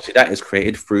 And obviously that is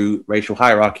created through racial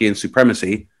hierarchy and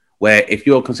supremacy, where if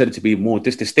you're considered to be more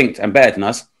distinct and better than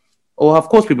us, well, of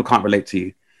course people can't relate to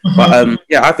you. But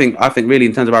I think really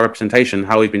in terms of our representation,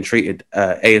 how we've been treated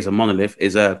as a monolith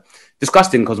is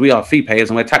disgusting, because we are fee payers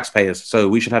and we're taxpayers. So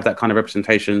we should have that kind of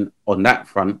representation on that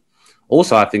front.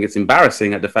 Also, I think it's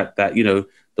embarrassing at the fact that,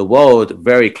 the world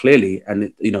very clearly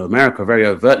and, America very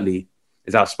overtly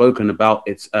is outspoken about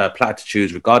its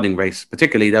platitudes regarding race,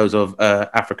 particularly those of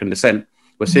African descent.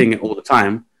 We're seeing it all the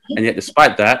time. And yet,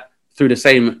 despite that, through the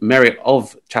same merit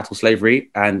of chattel slavery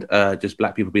and just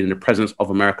black people being in the presence of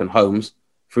American homes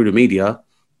through the media,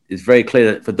 it's very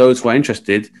clear that for those who are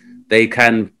interested, they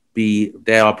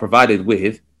are provided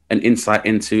with an insight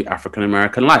into African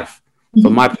American life.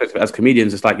 From my perspective as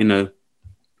comedians, it's like,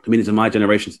 comedians of my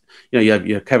generation, you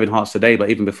have Kevin Hart's today,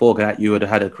 but even before that, you would have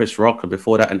had a Chris Rock, and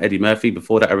before that, an Eddie Murphy,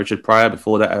 before that, a Richard Pryor,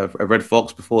 before that, a Red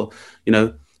Fox, before,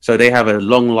 So they have a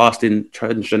long-lasting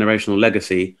transgenerational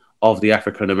legacy of the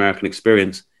African-American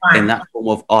experience in that form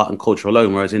of art and culture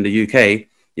alone. Whereas in the UK,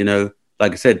 you know,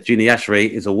 like I said, Gina Yashere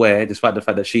is aware, despite the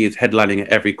fact that she is headlining at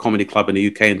every comedy club in the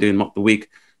UK and doing Mock the Week,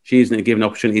 she isn't given the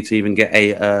opportunity to even get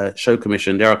a show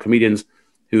commission. There are comedians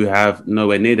who have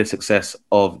nowhere near the success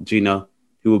of Gina,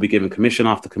 who will be given commission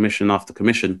after commission after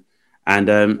commission. And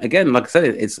again, like I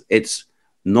said, it's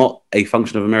not a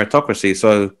function of a meritocracy.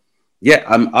 So yeah,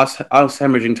 us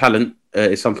hemorrhaging talent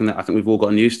is something that I think we've all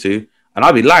gotten used to. And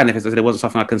I'd be lying if I said it wasn't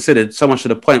something I considered, so much to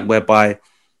the point whereby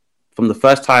from the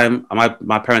first time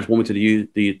my parents brought me to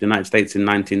the United States in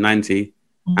 1990,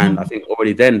 and I think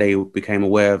already then they became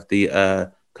aware of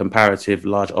the comparative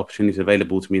large opportunities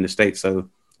available to me in the States. So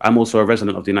I'm also a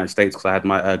resident of the United States because I had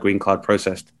my green card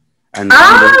processed. And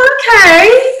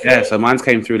okay. Yeah, so mine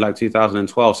came through like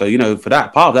 2012. So, you know, for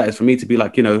that, part of that is for me to be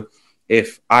like, you know,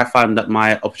 if I find that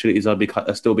my opportunities are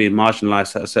still being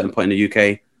marginalised at a certain point in the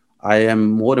UK, I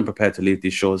am more than prepared to leave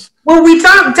these shores. Well, we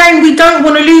don't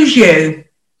want to lose you.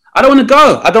 I don't want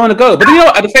to go. But you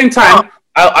know, at the same time,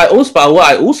 what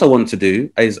I also want to do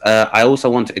is I also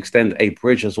want to extend a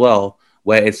bridge as well,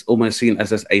 where it's almost seen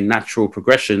as a natural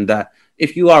progression that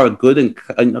if you are a good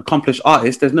and accomplished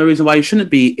artist, there's no reason why you shouldn't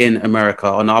be in America.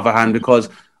 On the other hand, because,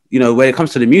 you know, when it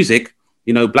comes to the music,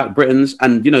 you know, Black Britons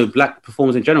and, you know, Black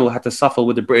performers in general had to suffer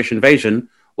with the British invasion,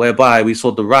 whereby we saw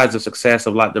the rise of success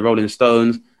of like the Rolling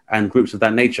Stones and groups of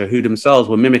that nature who themselves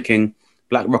were mimicking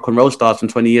Black rock and roll stars from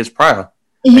 20 years prior.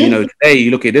 And, you know, today you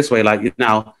look at it this way, like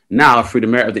now through the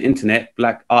merit of the internet,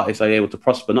 Black artists are able to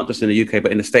prosper, not just in the UK,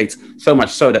 but in the States, so much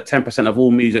so that 10% of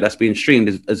all music that's being streamed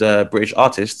is British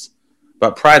artists.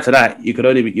 But prior to that, you could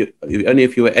only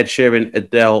if you were Ed Sheeran,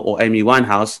 Adele, or Amy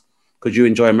Winehouse, could you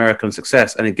enjoy American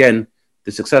success. And again,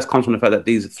 the success comes from the fact that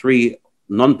these three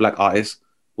non-Black artists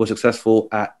were successful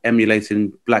at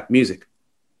emulating Black music.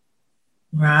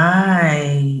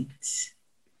 Right.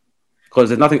 Because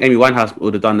there's nothing Amy Winehouse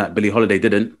would have done that Billie Holiday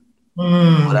didn't.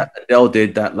 Or that Adele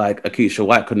did that like Keisha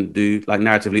White couldn't do, like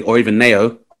narratively, or even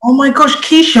Neo. Oh my gosh,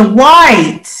 Keisha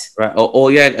White. Right. Or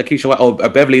Keisha White, or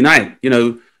Beverly Knight, you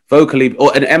know, vocally,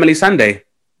 or an Emily Sandé.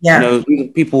 Yeah. You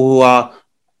know, people who are,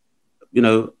 you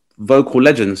know, vocal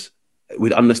legends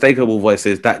with unmistakable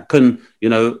voices that can, you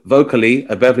know, vocally,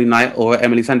 a Beverly Knight or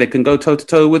Emily Sandé can go toe to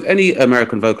toe with any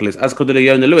American vocalist, as could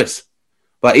Leona Lewis.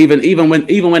 But even when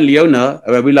Leona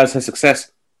realized her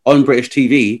success on British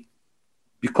TV,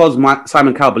 because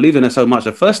Simon Cowell believed in her so much,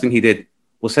 the first thing he did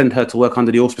was send her to work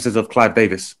under the auspices of Clive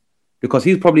Davis, because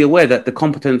he's probably aware that the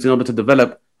competence in order to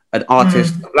develop an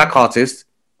artist, a Black artist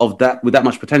with that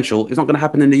much potential, is not going to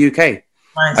happen in the UK.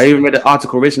 Right. I even read an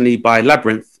article recently by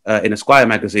Labyrinth in Esquire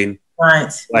magazine,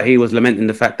 right, where he was lamenting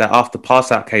the fact that after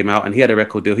Pass Out came out and he had a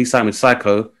record deal, he signed with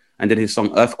Psycho and did his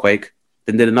song Earthquake,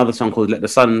 then did another song called Let the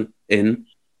Sun In.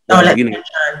 Let the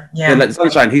Sunshine. Yeah, Let the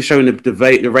Sunshine. He's showing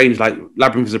the range. Like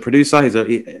Labyrinth is a producer, he's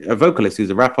a vocalist, he's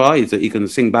a rapper, he can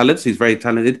sing ballads, he's very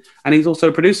talented, and he's also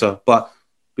a producer. But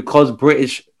because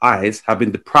British eyes have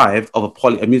been deprived of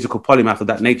a musical polymath of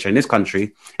that nature in this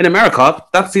country, in America,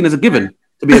 that's seen as a given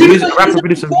to be a rapper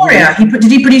producer. Euphoria.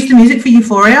 Did he produce the music for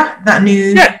Euphoria? That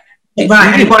new. Yeah.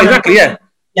 Right. Exactly. Yeah.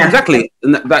 Exactly.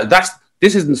 And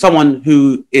this isn't someone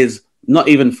who is not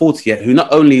even 40 yet, who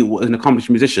not only was an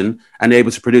accomplished musician and able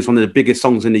to produce one of the biggest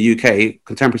songs in the UK,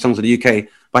 contemporary songs in the UK,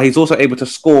 but he's also able to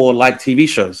score like TV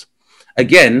shows.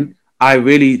 Again, I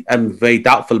really am very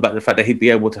doubtful about the fact that he'd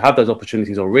be able to have those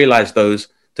opportunities or realize those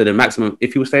to the maximum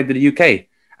if he was staying to the UK.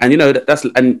 And, you know,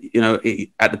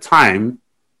 at the time,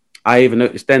 I even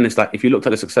noticed then, it's like, if you looked at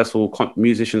the successful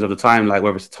musicians of the time, like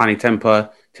whether it's Tiny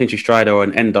Temper, Tinchy Stryder, or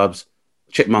an N-Dubs,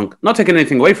 Chipmunk, not taking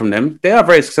anything away from them, they are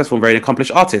very successful and very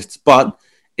accomplished artists, but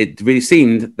it really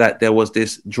seemed that there was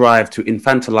this drive to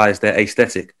infantilize their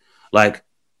aesthetic. Like,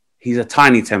 he's a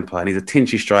Tiny Temper and he's a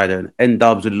Tinchy Stryder, and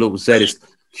N-Dubs with a little Z is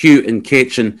cute and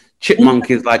kitsch, and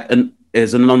Chipmunk is like a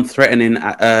non-threatening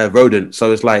rodent.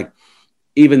 So it's like,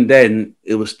 even then,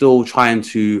 it was still trying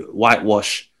to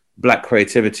whitewash Black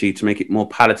creativity to make it more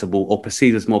palatable, or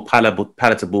perceived as more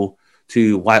palatable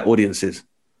to white audiences.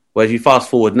 Whereas you fast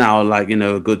forward now, like, you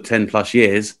know, a good 10 plus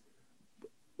years,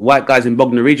 white guys in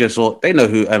Bognor Regis, they know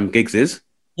who Giggs is.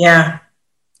 Yeah.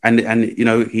 And you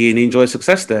know, he enjoys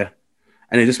success there.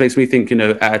 And it just makes me think, you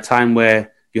know, at a time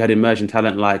where you had emerging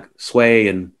talent like Sway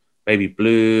and Baby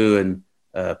Blue and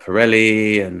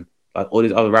Pirelli and like all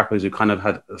these other rappers who kind of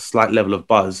had a slight level of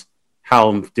buzz,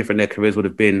 how different their careers would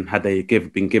have been had they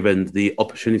been given the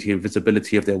opportunity and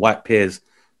visibility of their white peers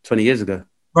 20 years ago.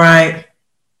 Right.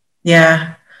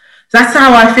 Yeah. That's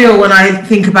how I feel when I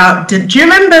think about... Do you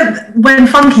remember when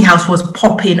Funky House was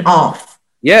popping off?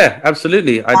 Yeah,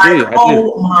 absolutely. I do.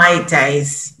 Oh my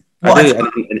days. I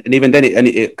do. And even then,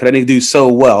 it could only do so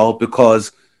well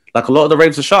because, like, a lot of the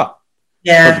raves are shut.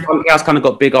 Yeah. The punk house kind of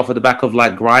got big off of the back of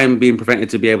like grime being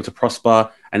prevented to be able to prosper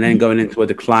and then going into a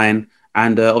decline.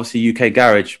 And obviously UK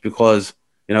garage, because,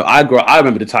 you know, I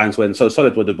remember the times when So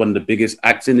Solid were one of the biggest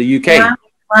acts in the UK. Yeah,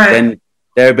 right. Then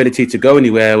their ability to go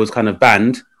anywhere was kind of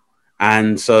banned.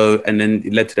 And then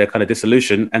it led to their kind of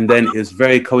dissolution. And then it's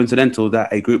very coincidental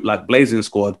that a group like Blazing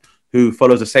Squad, who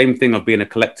follows the same thing of being a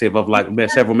collective of like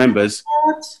several members,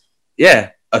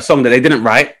 a song that they didn't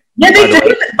write. Yeah, they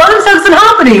did. Bone Thugs and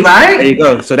Harmony, right? There you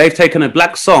go. So they've taken a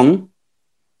black song,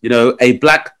 you know, a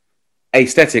black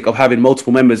aesthetic of having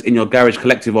multiple members in your garage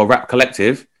collective or rap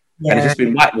collective, and it's just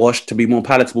been whitewashed to be more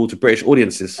palatable to British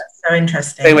audiences. That's so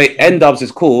interesting. Anyway, N-Dubs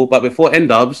is cool, but before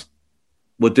N-Dubs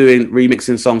were doing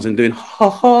remixing songs and doing ha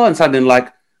ha and sounding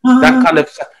like that kind of,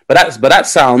 but that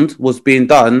sound was being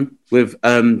done with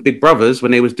Big Brothers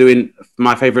when they was doing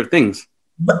My Favorite Things.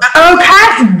 Okay,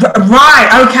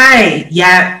 right, okay,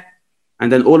 yeah.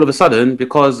 And then all of a sudden,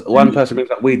 because one person brings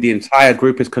up weed, the entire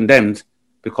group is condemned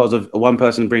because of one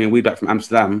person bringing weed back from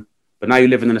Amsterdam. But now you're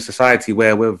living in a society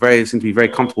where seem to be very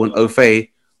comfortable and au fait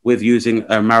with using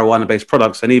marijuana-based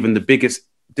products. And even the biggest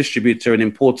distributor and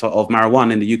importer of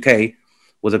marijuana in the UK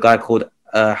was a guy called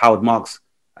Howard Marks.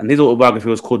 And his autobiography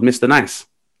was called Mr. Nice.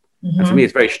 And for me,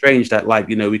 it's very strange that, like,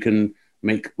 you know, we can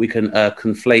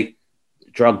conflate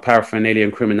drug paraphernalia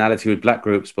and criminality with black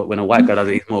groups, but when a white guy does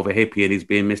it, he's more of a hippie and he's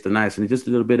being Mr. Nice and he's just a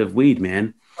little bit of weed,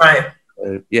 man. Right.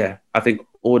 Yeah, I think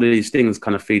all of these things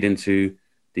kind of feed into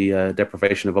the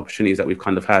deprivation of opportunities that we've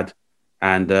kind of had.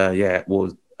 And it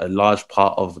was a large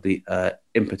part of the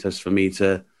impetus for me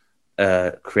to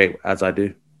create as I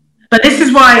do. But this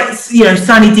is why, you know,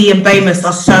 Sunny D and Bamus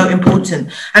are so important.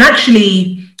 And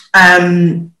actually,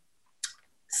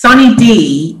 Sunny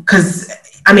D, because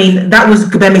I mean, that was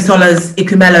Gbemi Sola's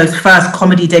Ikumelo's first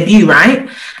comedy debut, right?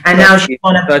 And now she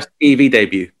won a first TV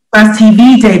debut.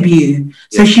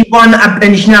 So she won,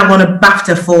 and she now won a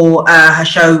BAFTA for her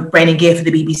show Brain and Gear for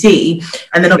the BBC.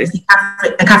 And then obviously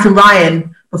Catherine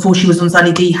Ryan, before she was on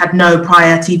Sunny D, had no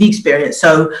prior TV experience.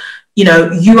 So, you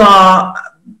know, you are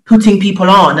putting people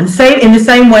on, and in the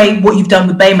same way what you've done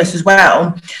with Bamus as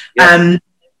well. Yeah.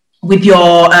 With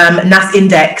your NAS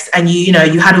Index, and you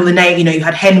had all the name, you know, you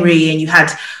had Henry and you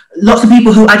had lots of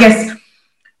people who, I guess,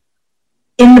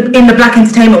 in the black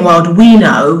entertainment world we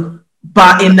know,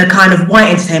 but in the kind of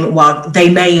white entertainment world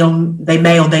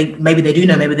maybe they do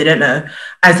know, maybe they don't know.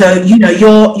 And so, you know,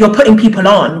 you're putting people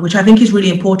on, which I think is really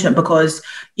important, because,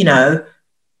 you know,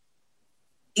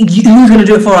 who's going to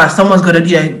do it for us? Someone's got to,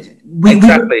 you know, we're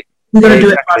going to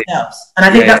do it for ourselves. And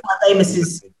I think that's why Famous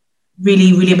is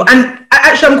really, really important. And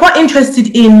actually, I'm quite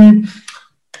interested in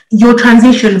your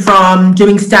transition from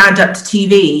doing stand-up to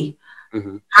TV.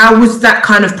 Mm-hmm. How was that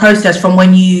kind of process from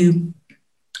when you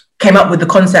came up with the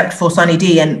concept for Sunny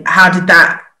D, and how did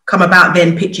that come about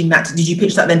then pitching that? Did you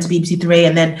pitch that then to BBC Three?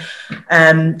 And then,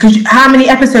 how many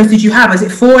episodes did you have? Is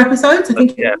it 4 episodes? I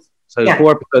think. Yes. So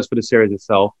 4 episodes for the series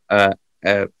itself,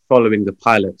 following the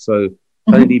pilot. So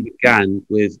Sunny D began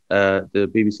with the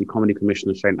BBC Comedy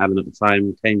Commissioner, Shane Allen, at the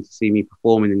time, came to see me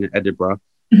performing in Edinburgh.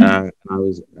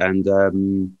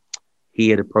 He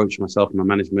had approached myself and my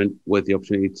management with the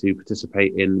opportunity to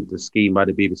participate in the scheme by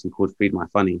the BBC called Feed My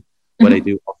Funny, where they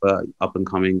do offer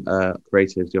up-and-coming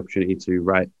creatives the opportunity to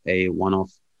write a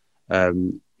one-off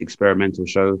experimental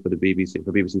show for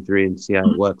BBC Three, and see how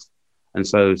it works. And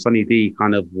so Sunny D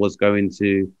kind of was going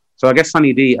to... So I guess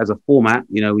Sunny D as a format,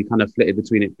 you know, we kind of flitted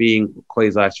between it being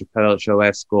quasi-Chappelle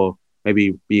Show-esque, or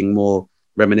maybe being more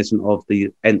reminiscent of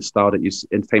the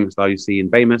entertainment style you see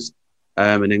in Bamus,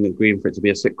 and then agreeing for it to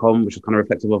be a sitcom, which is kind of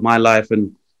reflective of my life.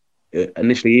 And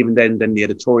initially, even then the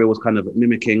editorial was kind of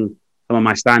mimicking some of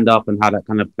my stand-up and how that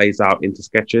kind of plays out into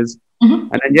sketches. And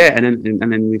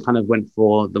then we kind of went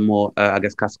for the more, I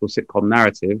guess, classical sitcom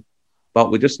narrative,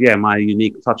 but with just my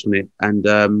unique touch on it.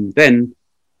 And then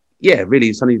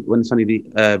really, when Sunny D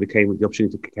became the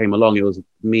opportunity came along, it was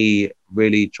me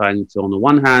really trying to, on the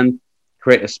one hand,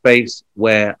 create a space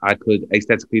where I could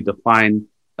aesthetically define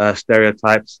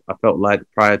stereotypes. I felt like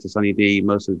prior to Sunny D,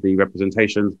 most of the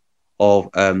representations of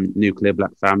nuclear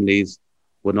black families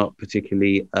were not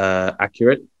particularly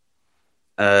accurate.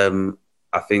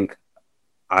 I think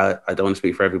I don't want to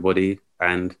speak for everybody,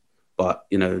 but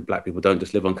you know, black people don't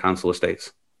just live on council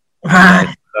estates.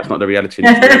 That's not the reality.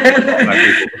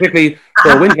 Particularly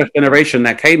for a Windrush generation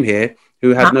that came here who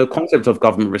had no concept of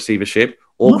government receivership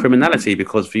or criminality,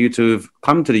 because for you to have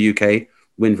come to the UK,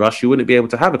 Windrush, you wouldn't be able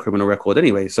to have a criminal record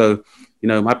anyway. So, you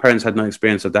know, my parents had no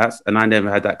experience of that, and I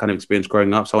never had that kind of experience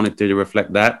growing up. So I wanted to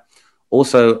reflect that.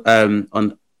 also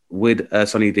on with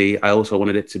Sunny D, I also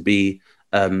wanted it to be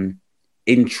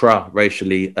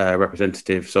intra-racially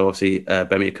representative. So obviously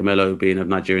Bemi Camillo being of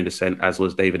Nigerian descent, as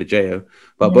was David Ajayo,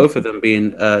 but both of them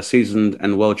being seasoned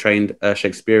and well-trained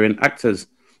Shakespearean actors.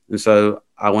 And so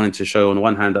I wanted to show on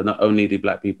one hand that not only do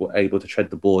Black people able to tread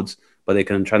the boards, but they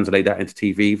can translate that into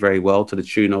TV very well, to the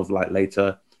tune of like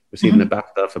later receiving a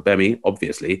BAFTA for Bemi,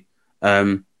 obviously.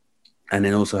 And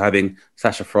then also having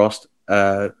Sasha Frost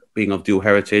being of dual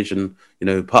heritage, and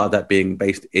part of that being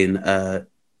based in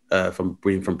from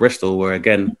Bristol, where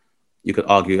again you could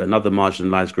argue another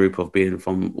marginalised group of being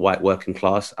from white working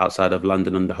class outside of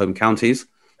London and the home counties.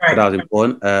 Right. But that was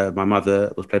important. My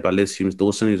mother was played by Liz Humes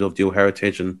Dawson, who's of dual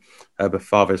heritage, and her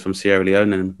father is from Sierra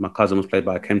Leone, and my cousin was played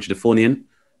by Kemchi Defonian,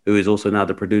 who is also now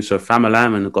the producer of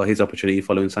Famalam and got his opportunity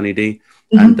following Sunny D.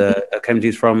 And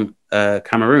Kemchi's from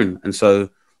Cameroon, and so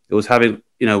it was having,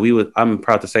 I'm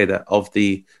proud to say that of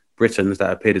the Britons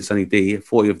that appeared in Sunny D,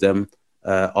 40 of them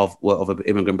were of an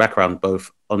immigrant background,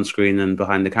 both on screen and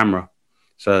behind the camera.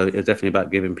 So it's definitely about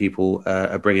giving people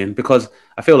a bring-in, because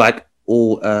I feel like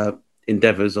all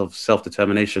endeavours of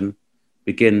self-determination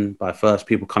begin by first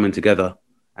people coming together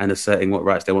and asserting what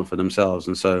rights they want for themselves.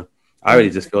 And so I really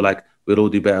just feel like we'd all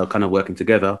do better kind of working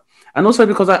together. And also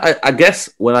because I guess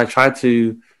when I try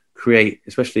to create,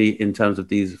 especially in terms of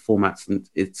these formats, and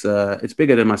it's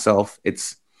bigger than myself.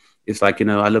 It's like,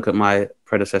 I look at my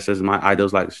predecessors and my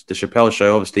idols, like the Chappelle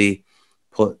Show, obviously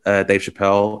put Dave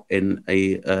Chappelle in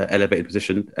a elevated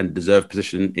position and deserved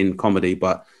position in comedy.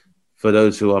 But for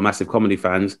those who are massive comedy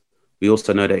fans, we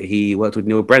also know that he worked with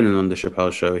Neil Brennan on the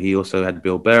Chappelle Show. He also had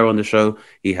Bill Burr on the show.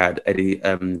 He had Eddie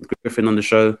Griffin on the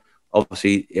show.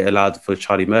 Obviously, it allowed for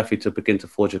Charlie Murphy to begin to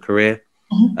forge a career.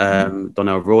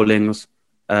 Donnell Rawlings.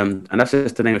 And that's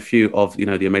just to name a few of,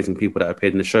 the amazing people that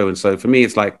appeared in the show. And so for me,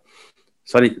 it's like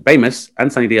Bamus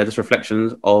and Sunny D are just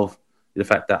reflections of the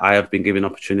fact that I have been given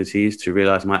opportunities to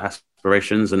realize my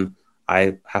aspirations, and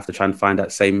I have to try and find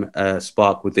that same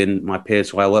spark within my peers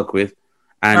who I work with.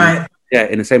 And yeah,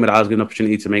 in the same way that I was given an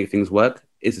opportunity to make things work,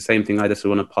 it's the same thing I just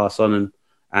want to pass on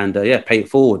and pay it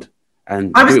forward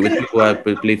and do it with people who I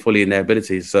believe fully in their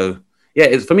abilities. So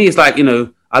yeah, for me, it's like,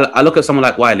 I look at someone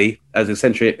like Wiley, as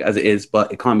eccentric as it is,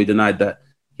 but it can't be denied that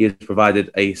he has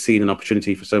provided a scene and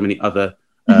opportunity for so many other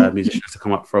musicians to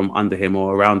come up from under him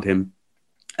or around him.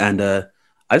 And I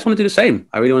just want to do the same.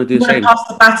 I really want to do the same. Pass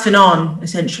the baton on,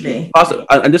 essentially.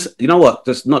 And just,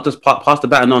 just not just pass the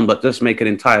baton on, but just make an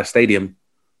entire stadium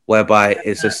whereby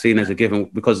it's just seen as a given.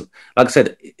 Because, like I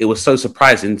said, it was so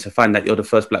surprising to find that you're the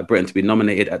first Black Briton to be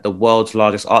nominated at the world's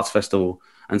largest arts festival.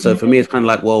 And so for me, it's kind of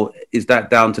like, well, is that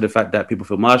down to the fact that people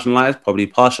feel marginalized? Probably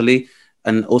partially,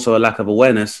 and also a lack of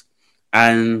awareness.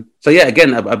 And so, yeah,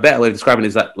 again, a better way of describing it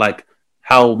is that, like,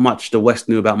 how much the West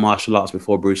knew about martial arts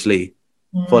before Bruce Lee,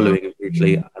 following Bruce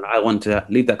Lee. And I want to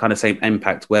leave that kind of same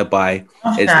impact whereby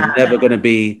it's never going to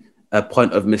be a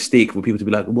point of mystique for people to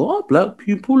be like, what Black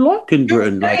people like in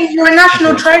Britain? Like, you're a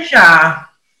national treasure.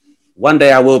 One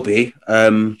day I will be.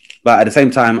 But at the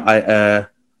same time, I'd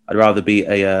rather be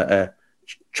a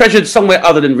treasured somewhere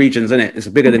other than regions, isn't it? It's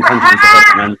bigger than countries,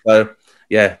 man. So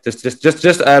yeah, just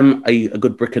a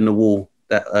good brick in the wall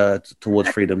that towards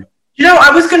freedom.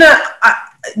 I was gonna,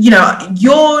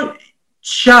 your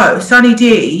show, Sunny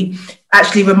D,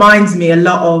 actually reminds me a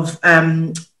lot of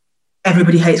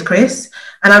Everybody Hates Chris,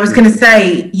 and I was gonna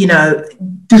say,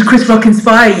 does Chris Rock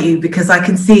inspire you? Because I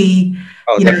can see.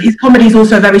 His comedy is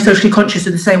also very socially conscious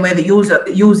in the same way that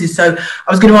yours is. So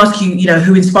I was going to ask you,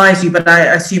 who inspires you, but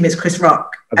I assume it's Chris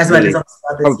Rock. Absolutely. As well as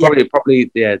others. Probably,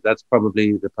 that's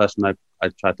probably the person I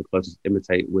tried to closest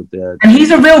imitate with the. And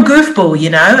he's a real goofball,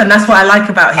 and that's what I like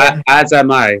about him. As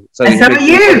am I. So are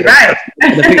you, right?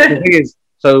 The thing is,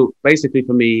 so basically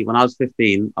for me, when I was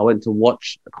 15, I went to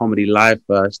watch a comedy live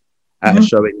first at a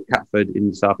show in Catford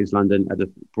in South East London at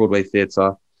the Broadway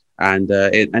Theatre. And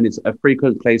it's a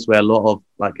frequent place where a lot of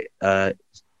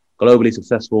globally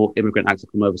successful immigrant actors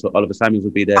come over. So Oliver Samuels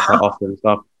would be there quite often and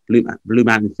stuff. Blue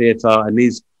Mountain Theatre, and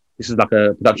this is like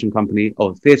a production company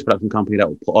or theatre production company that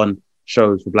will put on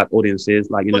shows for Black audiences.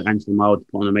 Like Angela Mild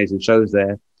put on amazing shows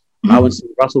there. I went to see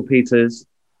Russell Peters,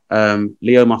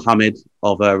 Leo Muhammad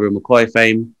of Real McCoy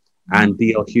fame, and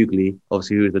D.L. Hughley,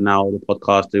 obviously who is now the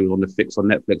podcaster who was on The Fix on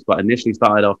Netflix, but initially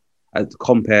started off to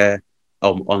compare.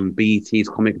 On BET's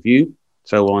Comic View,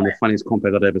 so one of the funniest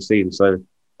compares I'd ever seen. So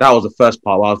that was the first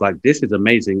part where I was like, this is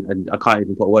amazing, and I can't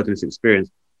even put a word in this experience.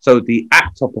 So the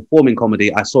act of performing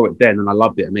comedy, I saw it then and I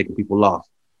loved it and making people laugh.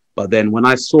 But then when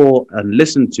I saw and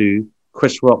listened to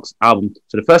Chris Rock's album,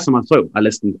 so the first time I saw it, I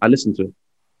listened to it.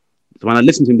 So when I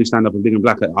listened to him do stand-up and Being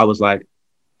Black, I was like,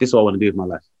 this is what I want to do with my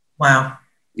life. Wow.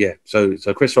 yeah. So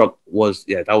Chris Rock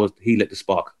he lit the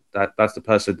spark. That's the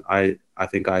person I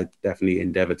think I definitely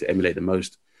endeavor to emulate the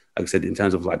most. Like I said, in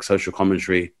terms of like social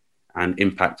commentary and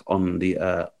impact on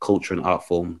the culture and art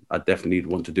form, I definitely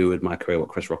want to do with my career what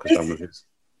Chris Rock has done with his.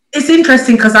 It's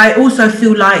interesting because I also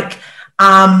feel like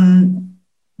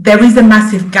there is a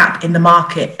massive gap in the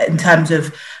market in terms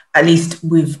of, at least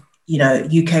with, you know,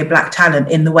 UK Black talent,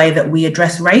 in the way that we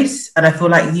address race. And I feel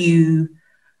like you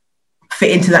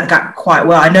fit into that gap quite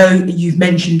well. I know you've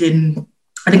mentioned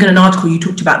I think in an article you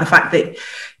talked about the fact that,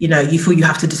 you know, you feel you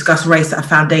have to discuss race at a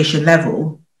foundation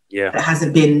level that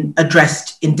hasn't been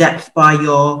addressed in depth by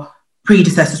your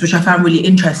predecessors, which I found really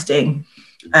interesting.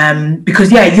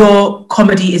 Because your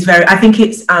comedy is very, I think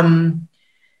it's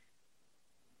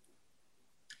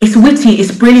witty,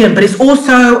 it's brilliant, but it's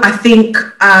also, I think,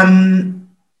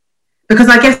 because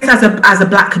I guess as a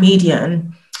Black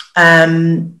comedian,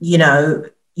 you know,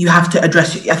 you have to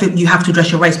address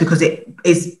your race because it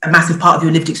is a massive part of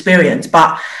your lived experience.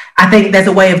 But I think there's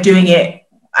a way of doing it.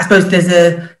 I suppose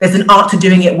there's an art to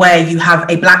doing it where you have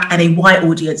a Black and a white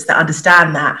audience that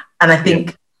understand that. And I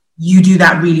think you do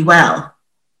that really well.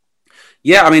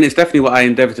 Yeah, I mean, it's definitely what I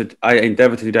endeavor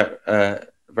to do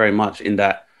that very much, in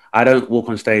that I don't walk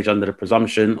on stage under the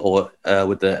presumption or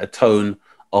with a tone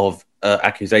of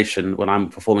accusation when I'm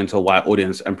performing to a white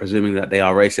audience and presuming that they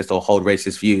are racist or hold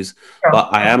racist views. Sure.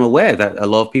 But I am aware that a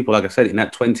lot of people, like I said, in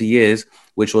that 20 years,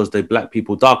 which was the Black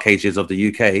people dark ages of the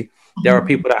UK, there are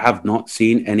people that have not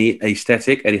seen any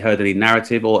aesthetic, heard any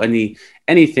narrative or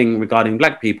anything regarding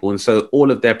Black people. And so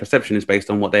all of their perception is based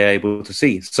on what they are able to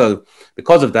see. So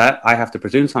because of that, I have to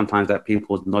presume sometimes that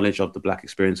people's knowledge of the Black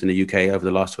experience in the UK over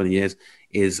the last 20 years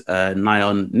is nigh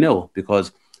on nil,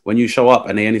 because when you show up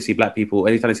and they only see Black people,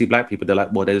 anytime they see Black people, they're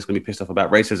like, well, they're just going to be pissed off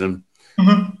about racism,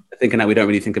 thinking that we don't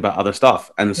really think about other stuff.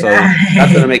 And so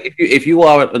that's going to make, if you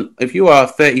are a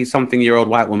 30-something-year-old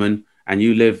white woman and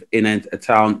you live in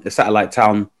a satellite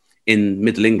town in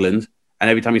Middle England, and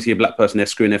every time you see a Black person, they're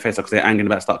screwing their face up because they're angry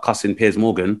about start cussing Piers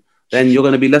Morgan, then you're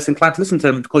going to be less inclined to listen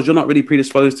to them because you're not really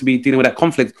predisposed to be dealing with that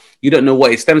conflict. You don't know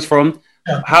what it stems from,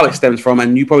 how it stems from,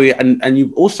 and you probably and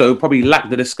you also probably lack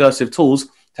the discursive tools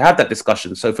to have that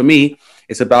discussion. So for me,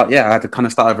 it's about, I had to kind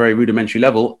of start at a very rudimentary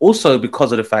level. Also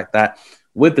because of the fact that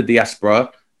with the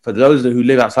diaspora, for those who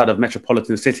live outside of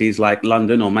metropolitan cities like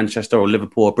London or Manchester or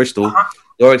Liverpool or Bristol,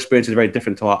 your experience is very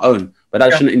different to our own. But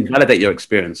that shouldn't invalidate your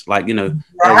experience. Like, you know,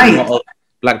 there's a lot of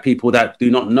Black people that do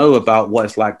not know about what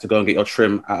it's like to go and get your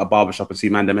trim at a barbershop and see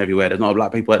mandem everywhere. There's not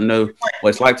Black people that know what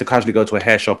it's like to casually go to a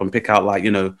hair shop and pick out, like,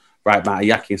 you know, right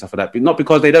Matayaki and stuff like that. But not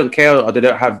because they don't care or they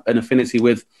don't have an affinity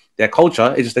with their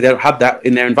culture, it's just they don't have that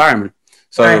in their environment.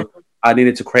 So I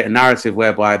needed to create a narrative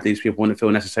whereby these people wouldn't feel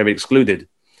necessarily excluded.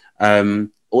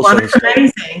 Also, that's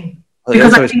amazing.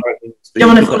 Because I think you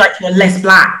don't want to feel like you're less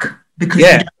Black. Because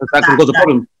that's the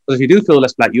problem. Because if you do feel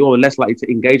less Black, you're less likely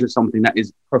to engage with something that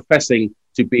is professing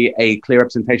to be a clear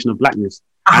representation of Blackness.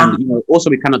 And you know, also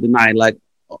we cannot deny, like,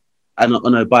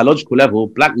 on a biological level,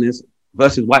 Blackness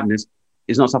versus whiteness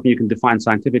is not something you can define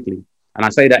scientifically. And I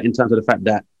say that in terms of the fact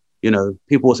that, you know,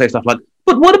 people will say stuff like,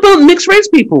 but what about mixed race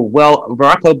people? Well,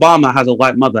 Barack Obama has a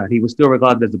white mother. He was still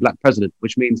regarded as the Black president,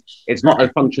 which means it's not a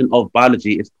function of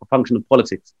biology, it's a function of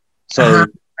politics. So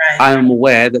I am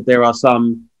aware that there are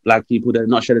some Black people that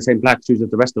not share the same Black shoes as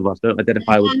the rest of us, don't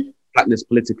identify with Blackness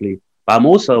politically. But I'm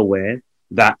also aware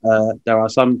that there are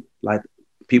some, like,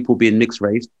 people being mixed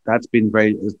race. That's been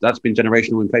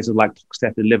generational in places like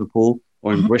Steph in Liverpool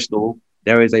or in Bristol.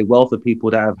 There is a wealth of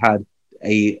people that have had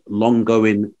a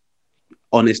long-going,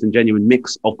 honest and genuine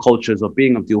mix of cultures of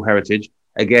being of dual heritage.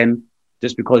 Again,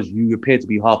 just because you appear to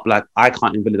be half Black, I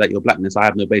can't invalidate your Blackness. I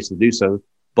have no basis to do so.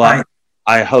 But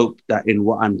I hope that in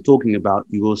what I'm talking about,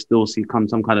 you will still see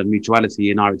some kind of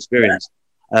mutuality in our experience.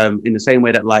 In the same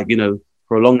way that, like, you know,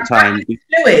 for a long time, and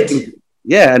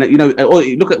you know, or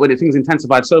you look at when things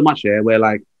intensified so much here, where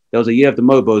like there was a year of the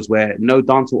Mobos where no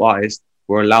dancehall artists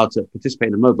were allowed to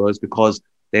participate in the Mobos because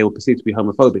they were perceived to be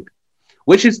homophobic,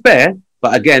 which is fair.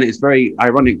 But again, it's very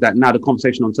ironic that now the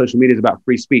conversation on social media is about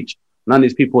free speech. None of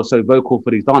these people are so vocal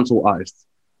for these dancehall artists,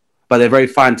 but they're very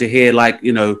fine to hear, like,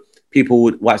 you know, people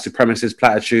with white supremacist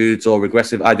platitudes or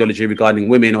regressive ideology regarding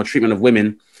women or treatment of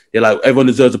women. They're like, everyone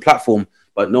deserves a platform.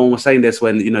 But no one was saying this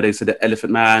when, you know, they said the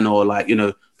Elephant Man, or, like, you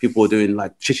know, people were doing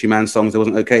like Chichi Man songs. It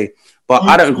wasn't okay. But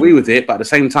I don't agree with it. But at the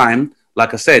same time,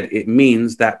 like I said, it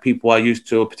means that people are used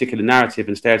to a particular narrative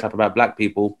and stereotype about Black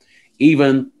people,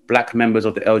 even Black members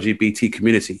of the LGBT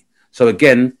community. So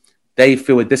again, they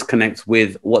feel a disconnect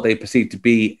with what they perceive to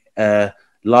be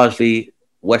largely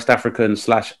West African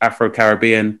 /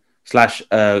 Afro-Caribbean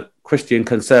 / Christian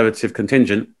conservative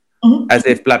contingent as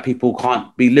if black people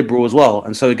can't be liberal as well.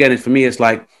 And so again, for me, it's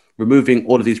like removing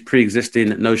all of these pre-existing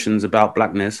notions about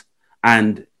blackness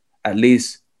and at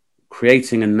least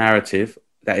creating a narrative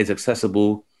that is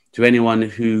accessible to anyone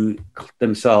who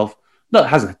themselves they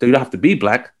don't have to be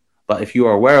black, but if you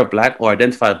are aware of black or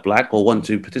identify as black or want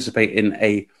to participate in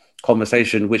a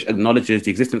conversation which acknowledges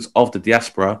the existence of the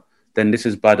diaspora, then this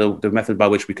is by the method by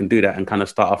which we can do that and kind of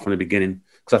start off from the beginning.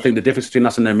 Because I think the difference between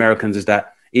us and the Americans is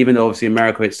that even though obviously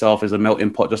America itself is a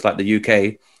melting pot, just like the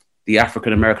UK, the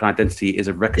African-American identity is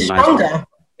a recognized.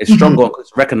 It's stronger because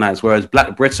it's recognized, whereas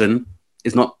Black Britain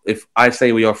is not. If I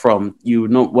say where you're from, you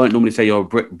won't normally say you're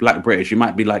Black British. You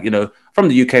might be like, from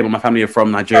the UK, but my family are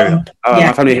from Nigeria.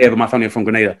 My family are here, but my family are from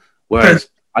Grenada. Whereas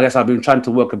I guess I've been trying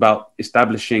to work about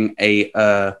establishing a...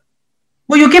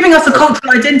 well, you're giving us a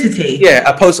cultural identity. Yeah,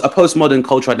 a postmodern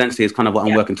cultural identity is kind of what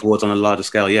I'm working towards on a larger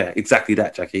scale. Yeah, exactly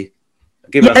that, Jackie.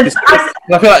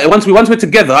 I feel like once we're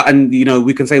together and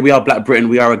we can say we are Black Britain,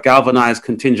 we are a galvanized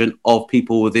contingent of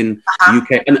people within the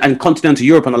UK and continental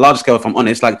Europe on a large scale, if I'm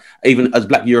honest, like even as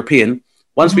Black European.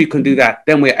 Once we can do that,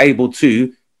 then we're able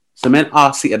to cement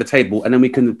our seat at the table, and then we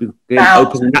can open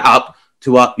that up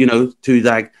to to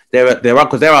like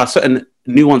because there are certain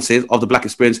nuances of the Black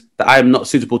experience that I am not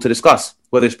suitable to discuss,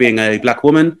 whether it's being a Black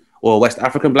woman or a West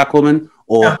African Black woman,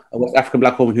 or a West African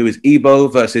Black woman who is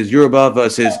Igbo versus Yoruba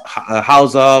versus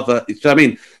Hausa. You know what I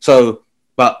mean? So,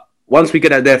 but once we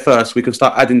get out there first, we can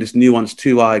start adding this nuance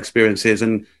to our experiences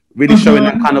and really showing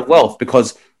that kind of wealth,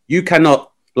 because you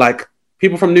cannot, like,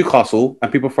 people from Newcastle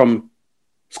and people from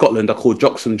Scotland are called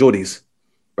jocks and Geordies,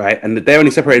 right? And they're only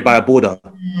separated by a border.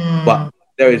 But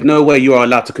there is no way you are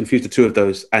allowed to confuse the two of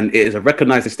those. And it is a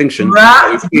recognized distinction that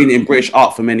we've seen in British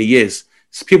art for many years.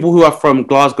 People who are from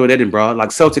Glasgow and Edinburgh, like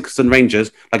Celtics and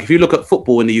Rangers, like if you look at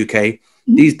football in the UK,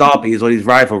 these derbies or these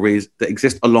rivalries that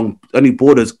exist along only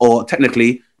borders, or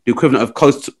technically the equivalent of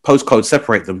postcodes,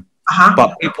 separate them.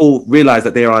 But people realize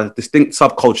that there are distinct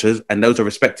subcultures and those are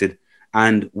respected,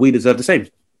 and we deserve the same.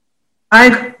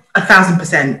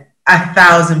 1,000%.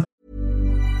 1,000%.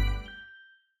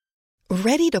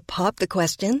 Ready to pop the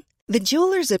question? The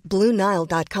jewelers at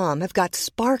BlueNile.com have got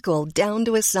sparkle down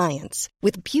to a science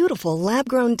with beautiful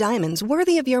lab-grown diamonds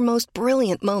worthy of your most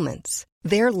brilliant moments.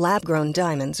 Their lab-grown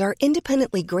diamonds are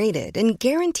independently graded and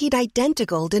guaranteed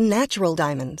identical to natural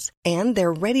diamonds, and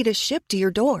they're ready to ship to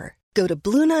your door. Go to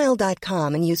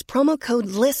BlueNile.com and use promo code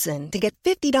LISTEN to get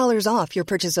 $50 off your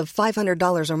purchase of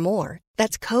 $500 or more.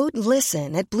 That's code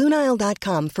LISTEN at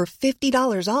BlueNile.com for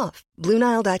 $50 off.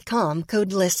 BlueNile.com,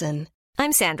 code LISTEN.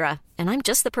 I'm Sandra, and I'm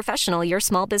just the professional your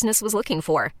small business was looking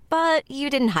for. But you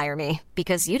didn't hire me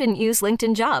because you didn't use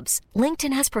LinkedIn Jobs.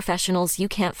 LinkedIn has professionals you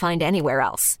can't find anywhere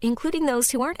else, including those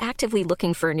who aren't actively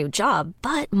looking for a new job,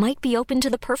 but might be open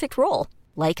to the perfect role,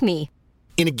 like me.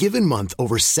 In a given month,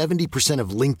 over 70%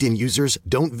 of LinkedIn users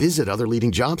don't visit other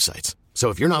leading job sites. So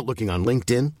if you're not looking on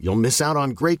LinkedIn, you'll miss out on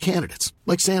great candidates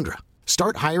like Sandra.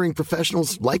 Start hiring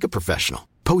professionals like a professional.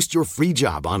 Post your free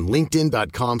job on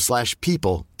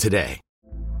linkedin.com/people today.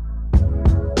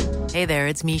 Hey there,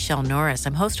 it's Michelle Norris.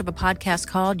 I'm host of a podcast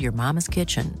called Your Mama's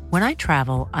Kitchen. When I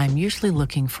travel, I'm usually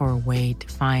looking for a way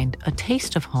to find a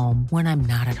taste of home when I'm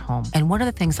not at home. And one of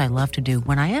the things I love to do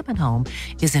when I am at home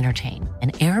is entertain.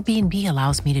 And Airbnb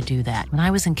allows me to do that. When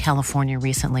I was in California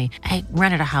recently, I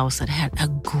rented a house that had a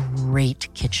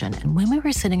great kitchen. And when we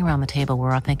were sitting around the table, we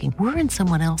were all thinking, we're in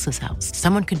someone else's house.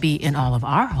 Someone could be in all of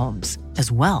our homes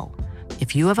as well.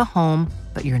 If you have a home,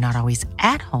 but you're not always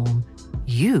at home,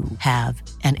 you have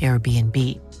an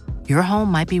Airbnb. Your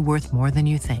home might be worth more than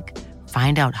you think.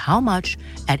 Find out how much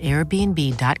at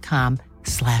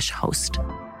airbnb.com/host.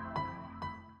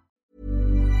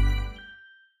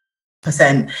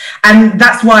 And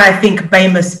that's why I think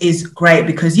BAMUS is great,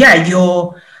 because I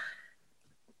think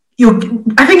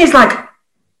it's like,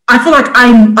 I feel like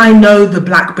I know the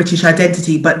Black British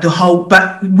identity, but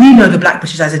we know the Black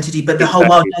British identity, but the whole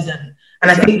world doesn't.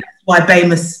 And I think that's why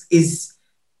BAMUS is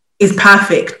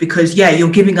perfect, because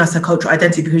you're giving us a cultural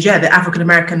identity, because the African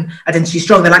American identity is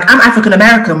strong. They're like, I'm African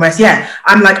American, whereas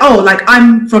I'm like, oh, like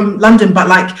I'm from London, but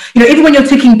like, even when you're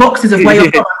ticking boxes of where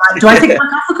you're from, I'm like, do I tick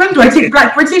Black African? Do I tick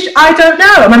Black British? I don't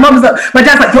know. And my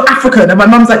dad's like, you're African, and my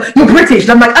mum's like, you're British.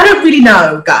 And I'm like, I don't really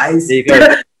know, guys. There you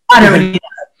go. I don't really know.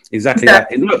 Exactly that.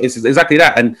 It's exactly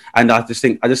that. And I just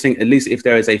think at least if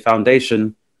there is a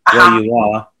foundation where you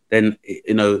are, then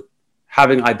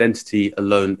having identity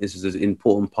alone is an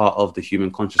important part of the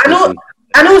human consciousness.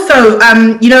 And also,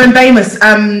 in BAMUS,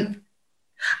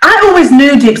 I always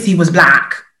knew Dipsy was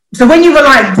Black. So when you were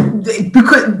like,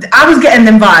 because I was getting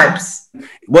them vibes.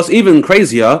 What's even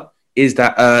crazier is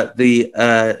that the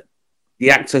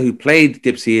actor who played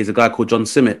Dipsy is a guy called John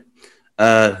Simmet.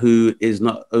 who is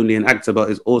not only an actor but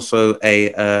is also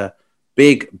a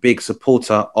big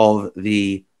supporter of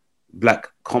the black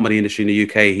comedy industry in the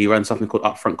UK. He runs something called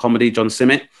Upfront Comedy, John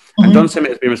Simmet. And John Simmet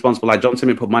has been responsible. Like, John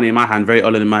Simmet put money in my hand very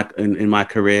early in my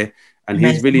career, and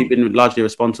he's really been largely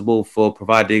responsible for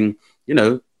providing, you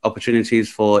know, opportunities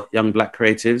for young black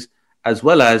creatives, as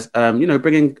well as you know,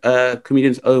 bringing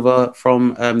comedians over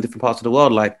from different parts of the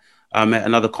world. Like, I met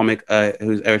another comic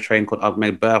who's Eritrean called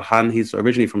Ahmed Berhan. He's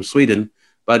originally from Sweden,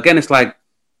 but again, it's like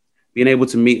being able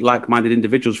to meet like-minded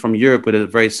individuals from Europe with a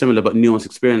very similar but nuanced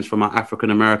experience from our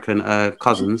African-American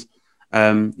cousins.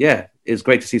 Yeah, it's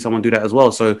great to see someone do that as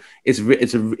well. So it's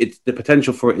the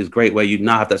potential for it is great, where you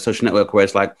now have that social network where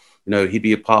it's like, you know, he'd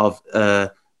be a part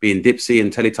of being Dipsy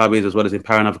and Teletubbies, as well as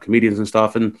empowering other comedians and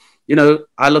stuff. And, you know,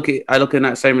 I look in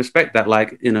that same respect that,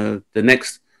 like, you know, the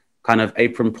next kind of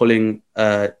apron pulling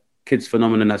kids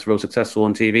phenomenon that's real successful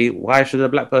on TV, why should a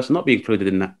black person not be included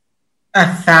in that?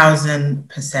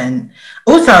 1,000%.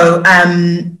 Also,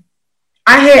 I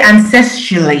hear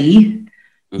ancestrally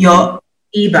you're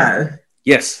Igbo.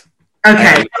 Yes.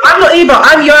 Okay. I'm not Igbo,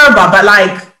 I'm Yoruba, but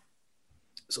like,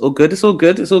 it's all good. It's all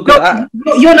good. It's all good.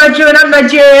 You're Nigerian, I'm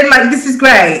Nigerian. Like, this is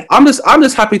great. I'm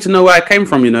just happy to know where I came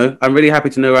from, you know. I'm really happy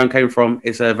to know where I came from.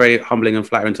 It's very humbling and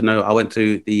flattering to know. I went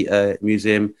to the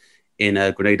museum in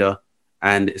Grenada,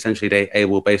 and essentially they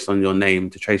will, based on your name,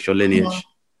 to trace your lineage.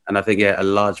 And I think, yeah, a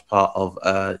large part of,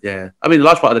 a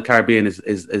large part of the Caribbean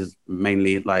is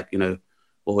mainly, like, you know,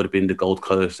 what would have been the Gold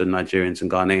Coast and Nigerians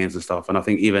and Ghanaians and stuff. And I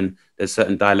think even there's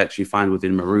certain dialects you find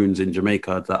within Maroons in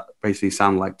Jamaica that basically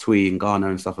sound like Twi in Ghana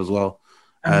and stuff as well.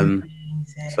 But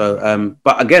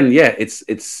again, yeah,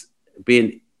 it's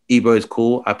being Igbo is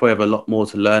cool. I probably have a lot more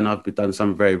to learn. I've done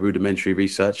some very rudimentary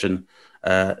research, and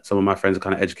some of my friends have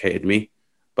kind of educated me.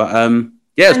 But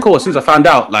yeah, it's cool. As soon as I found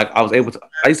out, like, I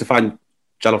used to find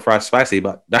jollof rice spicy,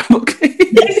 but that's okay.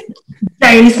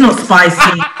 It's not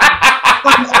spicy.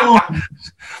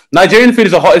 Nigerian food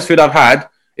is the hottest food I've had.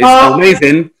 It's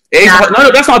amazing. It is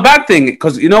no, that's not a bad thing,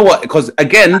 because you know what? Because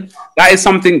again, that is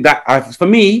something that for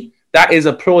me, that is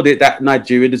applauded, that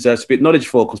Nigeria deserves to be acknowledged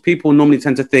for, because people normally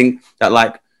tend to think that,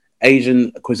 like,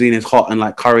 Asian cuisine is hot and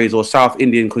like curries, or South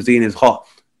Indian cuisine is hot.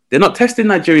 They're not testing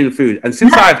Nigerian food. And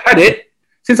since I've had it,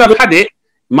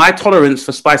 my tolerance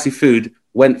for spicy food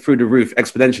went through the roof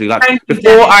exponentially. Like,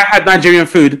 before I had Nigerian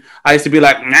food, I used to be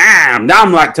like, nah. Now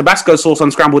I'm like Tabasco sauce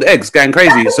on scrambled eggs, going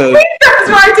crazy. So that's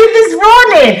what I did this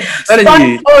morning.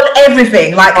 On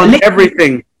everything, like on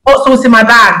everything. Hot sauce in my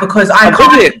bag, because I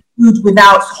can't eat food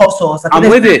without hot sauce. Like, I'm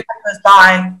with it.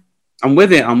 I'm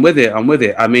with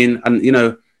it. I mean, and you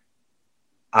know,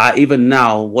 even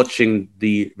now watching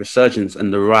the resurgence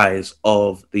and the rise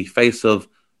of the face of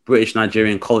British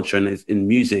Nigerian culture, and in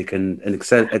music and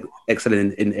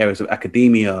excelling in areas of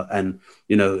academia, and,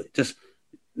 you know, just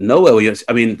nowhere where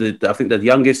I mean, I think the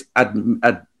youngest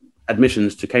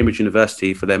admissions to Cambridge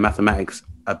University for their mathematics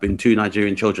have been 2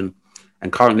 Nigerian children,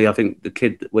 and currently I think the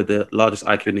kid with the largest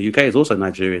IQ in the UK is also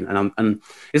Nigerian. And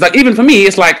it's like, even for me,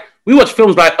 it's like we watch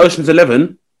films like Ocean's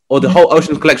 11 or the whole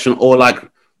Ocean's collection, or like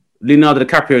Leonardo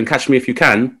DiCaprio in Catch Me If You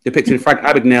Can, depicting Frank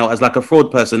Abagnale as like a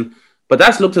fraud person. But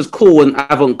that's looked as cool and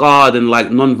avant-garde and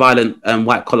like non-violent and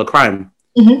white-collar crime.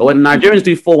 But when Nigerians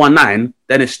do 419,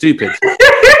 then it's stupid.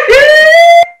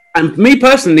 And me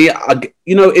personally,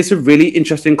 you know, it's a really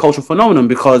interesting cultural phenomenon,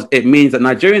 because it means that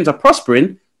Nigerians are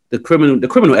prospering. The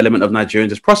criminal element of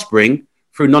Nigerians is prospering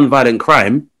through non-violent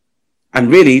crime,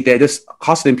 and really they're just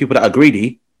hustling people that are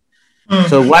greedy.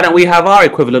 So why don't we have our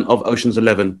equivalent of Ocean's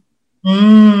 11?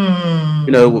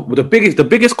 You know, the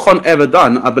biggest con ever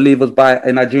done, I believe, was by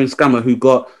a Nigerian scammer who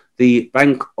got the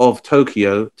Bank of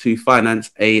Tokyo to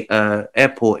finance a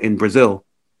airport in Brazil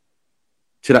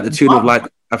to like the tune of, like,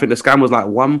 I think the scam was like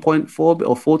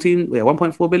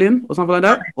 1.4 billion or something like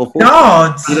that, or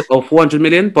 400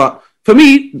 million. But for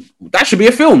me, that should be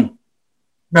a film,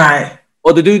 right?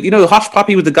 Or the dude, you know, Hush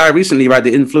Puppy was the guy recently, right?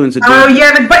 The influencer. Oh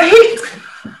yeah, but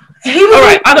he was all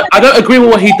right. I don't agree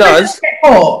with what he does.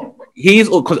 He's,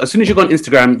 because as soon as you go on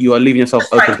Instagram, you are leaving yourself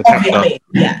open to capture.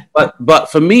 Yeah.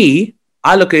 But for me,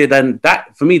 I look at it, and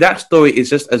that, for me, that story is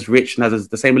just as rich and has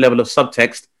the same level of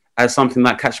subtext as something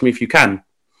like Catch Me If You Can.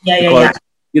 Yeah.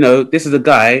 You know, this is a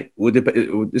guy with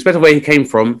respect to where he came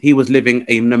from. He was living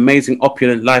an amazing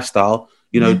opulent lifestyle.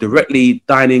 You know, directly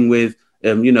dining with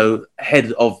you know,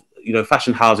 head of, you know,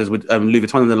 fashion houses with Louis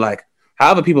Vuitton and the like.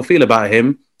 However people feel about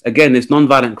him, again, it's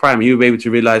non-violent crime. You'll be able to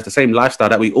realize the same lifestyle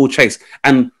that we all chase.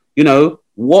 And you know,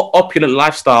 what opulent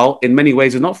lifestyle in many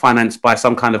ways is not financed by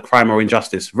some kind of crime or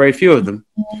injustice? Very few of them.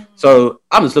 So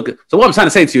I'm just looking. So what I'm trying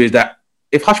to say to you is that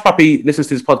if Hush Puppy listens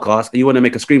to this podcast and you want to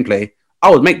make a screenplay, I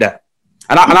would make that.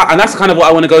 And that's kind of what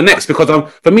I want to go next, because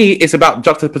for me, it's about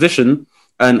juxtaposition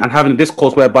and having a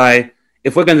discourse whereby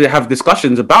if we're going to have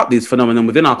discussions about these phenomena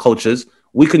within our cultures,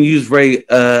 we can use very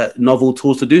novel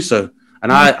tools to do so.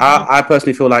 And I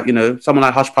personally feel like, someone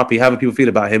like Hush Puppy, however people feel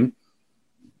about him,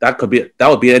 that would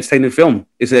be an entertaining film.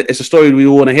 It's a story we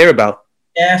all want to hear about.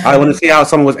 Yeah, I want to see how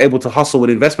someone was able to hustle an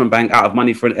investment bank out of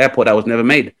money for an airport that was never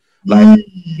made.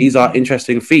 These are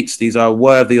interesting feats. These are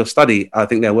worthy of study. I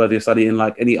think they're worthy of study in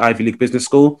like any Ivy League business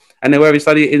school, and they're worthy of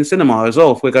study in cinema as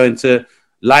well. If we're going to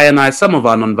lionize some of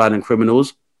our non-violent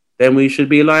criminals, then we should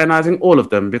be lionizing all of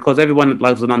them, because everyone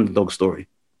loves an underdog story.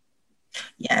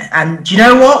 Yeah, and do you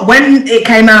know what? When it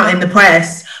came out in the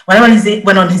press, when I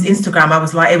went on his Instagram, I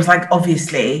was like, it was like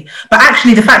obviously, but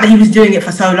actually the fact that he was doing it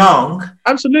for so long,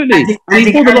 absolutely,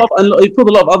 he pulled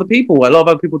a lot of other people. A lot of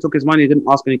other people took his money, didn't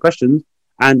ask any questions,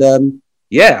 and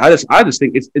I just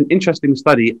think it's an interesting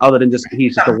study. Other than just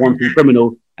he's just a wanton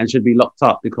criminal and should be locked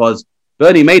up, because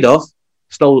Bernie Madoff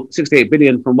stole 68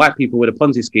 billion from white people with a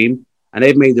Ponzi scheme, and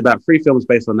they've made about 3 films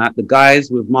based on that. The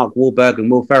Guys with Mark Wahlberg and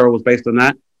Will Ferrell was based on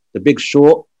that. The Big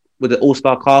Short with the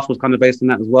all-star cast was kind of based on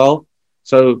that as well.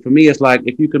 So for me, it's like,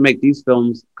 if you can make these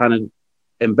films kind of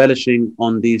embellishing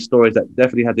on these stories that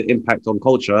definitely had the impact on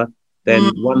culture, then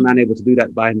one man able to do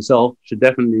that by himself should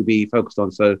definitely be focused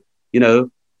on. So,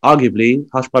 arguably,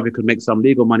 Hush Puppy could make some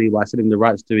legal money by selling the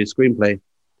rights to his screenplay.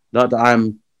 Not that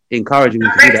I'm encouraging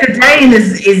him to do that. Dane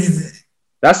is...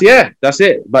 That's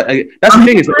it. But that's the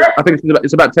thing. I think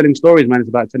it's about telling stories, man. It's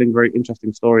about telling very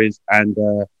interesting stories, and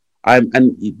I'm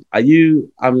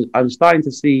starting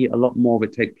to see a lot more of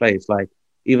it take place. Like,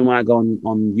 even when I go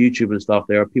on YouTube and stuff,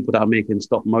 there are people that are making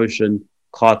stop motion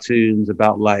cartoons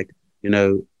about, like,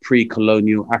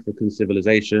 pre-colonial African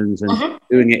civilizations, and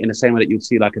doing it in the same way that you'd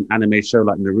see like an anime show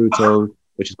like Naruto,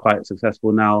 which is quite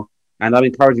successful now. And I'm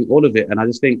encouraging all of it. And I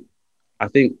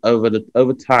think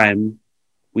over time,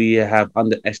 we have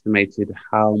underestimated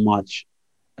how much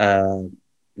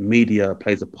media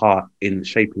plays a part in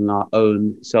shaping our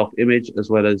own self-image as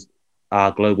well as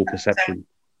our global perception.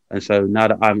 And so now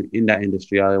that I'm in that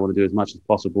industry, I want to do as much as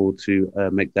possible to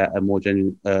make that a more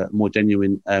genuine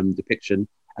depiction,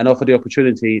 and offer the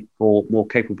opportunity for more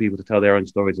capable people to tell their own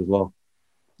stories as well.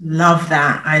 Love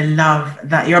that. I love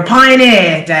that. You're a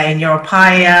pioneer, Dane. You're a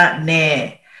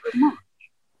pioneer.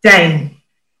 Dane,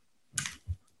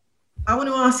 I want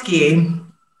to ask you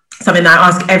something that I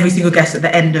ask every single guest at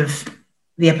the end of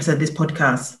the episode of this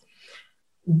podcast.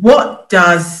 What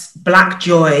does Black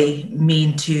joy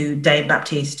mean to Dane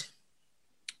Baptiste?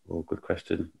 Oh, good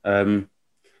question.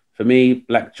 For me,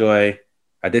 Black joy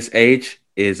at this age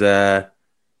is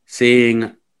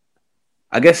seeing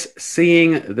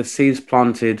the seeds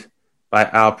planted by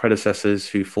our predecessors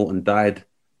who fought and died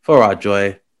for our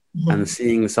joy, and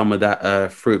seeing some of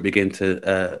that fruit begin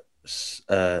to,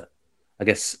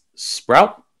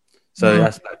 sprout. So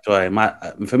that's Black joy.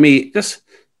 For me, just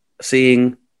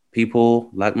seeing people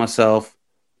like myself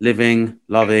living,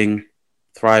 loving,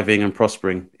 thriving, and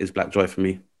prospering is Black joy for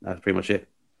me. That's pretty much it.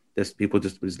 Just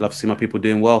love to see my people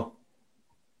doing well.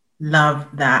 Love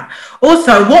that.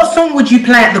 Also, what song would you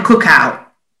play at the cookout?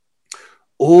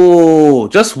 Oh,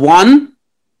 just one?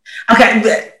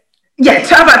 Okay. Yeah,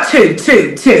 how about two?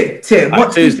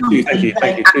 What two? Thank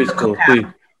you. Two's cool.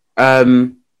 Two.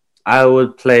 I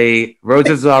would play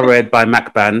Roses Are Red by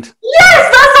Mac Band.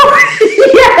 Yes,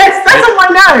 that's on my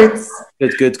notes.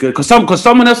 Good. Because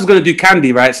someone else is going to do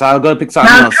Candy, right? So I've got to pick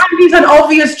something else. Candy's an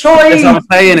obvious choice. That's what I'm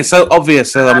saying. It's so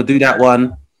obvious. So I'm going to do that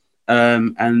one.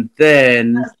 And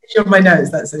then... That's a picture of my notes.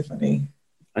 That's so funny.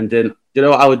 And then, you know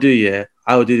what I would do, yeah?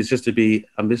 I would do this just to be...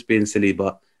 I'm just being silly,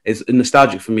 but it's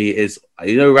nostalgic for me is...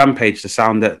 Rampage, the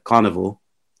sound at Carnival.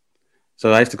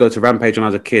 So I used to go to Rampage when I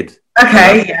was a kid.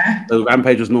 Okay, yeah. So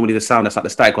Rampage was normally the sound that's like the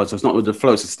static one. So it's not with the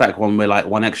floats, it's the static one where like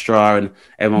one extra and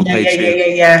everyone plays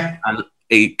shit. Yeah. And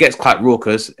it gets quite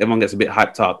raucous. Everyone gets a bit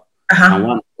hyped up.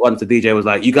 And once the DJ was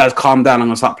like, you guys calm down. I'm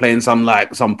going to start playing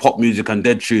some pop music and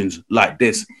dead tunes like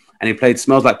this. And he played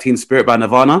Smells Like Teen Spirit by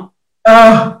Nirvana.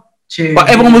 Oh, tune. But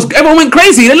everyone went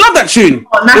crazy. They loved that tune. It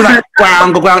was like,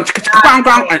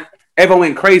 and everyone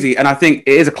went crazy. And I think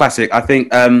it is a classic. I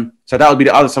think, so that would be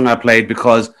the other song I played,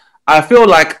 because I feel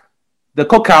like the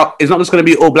cookout is not just going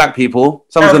to be all Black people.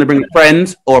 Someone's going to bring a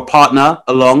friend or a partner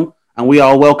along, and we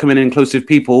are welcoming and inclusive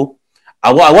people.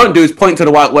 What I won't do is point to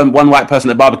the one white person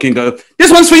at the barbecue and go,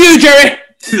 "This one's for you, Jerry."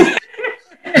 Do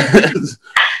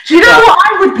you know what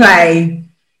I would play?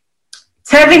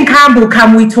 Tevin Campbell,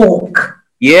 Can We Talk?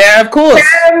 Yeah, of course.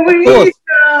 Can we talk?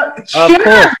 Of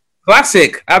course.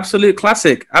 Classic. Absolute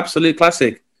classic.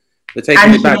 We're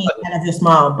taking it back. And I just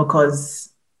smile because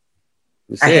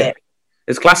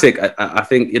it's classic. I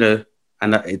think,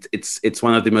 and it's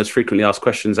one of the most frequently asked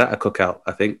questions at a cookout,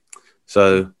 I think.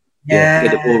 So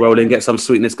get the ball rolling, get some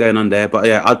sweetness going on there. But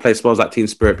yeah, I'd play Smells Like Teen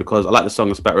Spirit because I like the song.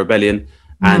 It's about rebellion,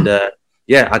 and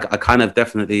I kind of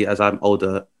definitely, as I'm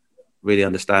older, really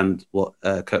understand what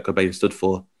Kurt Cobain stood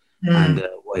for and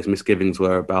what his misgivings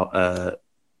were about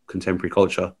contemporary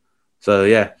culture. So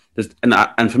yeah,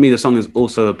 and for me, the song is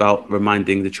also about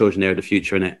reminding the children they're the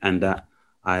future in it, and that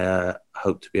I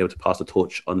hope to be able to pass the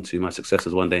torch on to my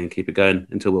successors one day and keep it going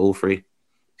until we're all free.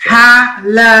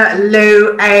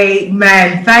 Hallelujah,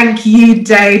 amen. Thank you,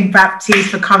 Dane Baptiste,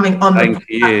 for coming on. Thank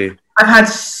you. I've had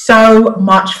so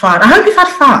much fun. I hope you've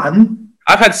had fun.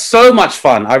 I've had so much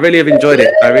fun. I really have enjoyed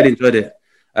it.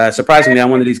 Surprisingly, I'm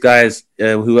one of these guys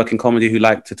who work in comedy who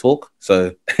like to talk.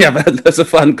 So yeah, I've had lots of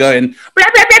fun going blah,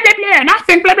 blah, blah, blah, blah,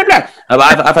 nothing, blah, blah, blah.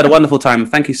 I've had a wonderful time.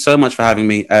 Thank you so much for having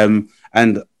me.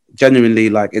 And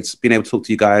genuinely, like, it's being able to talk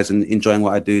to you guys and enjoying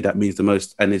what I do that means the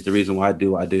most, and is the reason why I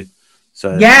do what I do.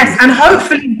 So yes, and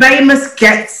hopefully Bamus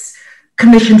gets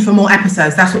commissioned for more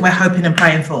episodes. That's what we're hoping and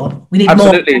praying for. We need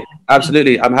more.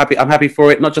 Absolutely. I'm happy for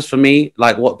it. Not just for me,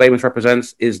 like what Bamus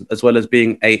represents is, as well as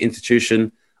being a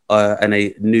institution and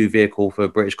a new vehicle for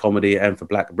British comedy and for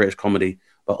Black British comedy.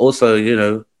 But also, you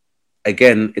know,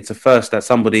 again, it's a first that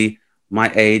somebody my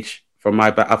age, from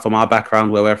our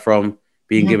background, where we're from,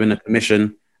 being given a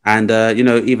commission. And, you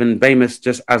know, even Bamus,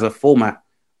 just as a format,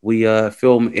 we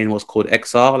film in what's called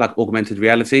XR, like augmented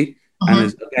reality. And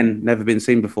it's, again, never been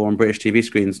seen before on British TV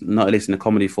screens, not at least in a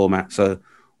comedy format. So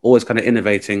always kind of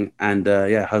innovating and,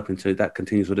 hoping that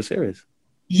continues with the series.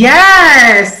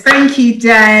 Yes. Thank you,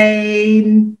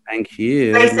 Dane. Thank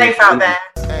you. Stay safe out there.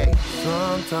 Hey.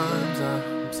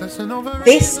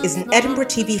 This is an Edinburgh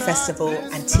TV Festival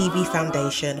and TV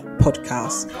Foundation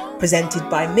podcast, presented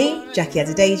by me, Jackie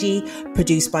Adedeji,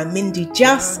 produced by Mindy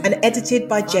Just, and edited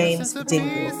by James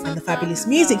Dingwall. And the fabulous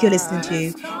music you're listening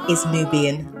to is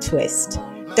Nubian Twist.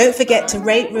 Don't forget to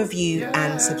rate, review,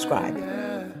 and subscribe.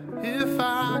 If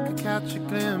I could catch a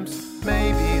glimpse,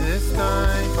 maybe this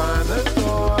time find the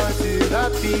door to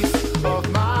that piece of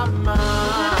my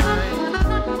mind.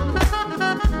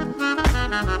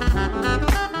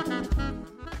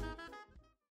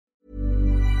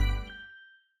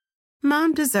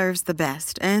 Mom deserves the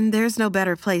best, and there's no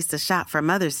better place to shop for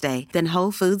Mother's Day than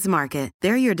Whole Foods Market.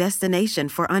 They're your destination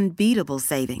for unbeatable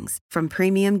savings, from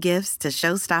premium gifts to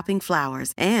show-stopping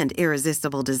flowers and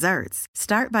irresistible desserts.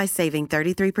 Start by saving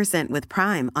 33% with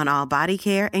Prime on all body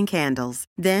care and candles.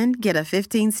 Then get a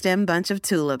 15-stem bunch of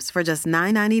tulips for just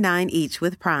 $9.99 each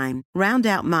with Prime. Round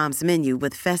out Mom's menu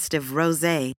with festive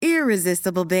rosé,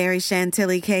 irresistible berry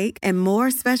chantilly cake, and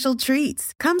more special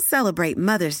treats. Come celebrate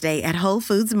Mother's Day at Whole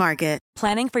Foods Market.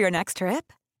 Planning for your next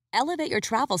trip? Elevate your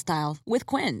travel style with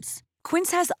Quince.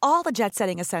 Quince has all the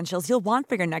jet-setting essentials you'll want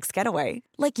for your next getaway,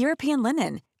 like European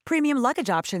linen, premium luggage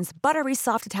options, buttery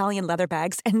soft Italian leather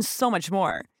bags, and so much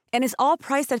more. And is all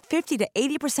priced at 50 to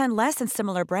 80% less than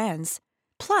similar brands.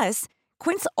 Plus,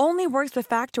 Quince only works with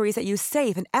factories that use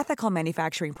safe and ethical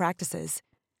manufacturing practices.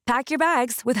 Pack your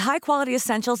bags with high-quality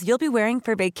essentials you'll be wearing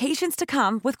for vacations to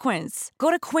come with Quince.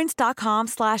 Go to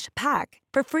quince.com/pack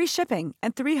for free shipping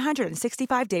and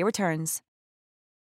 365-day returns.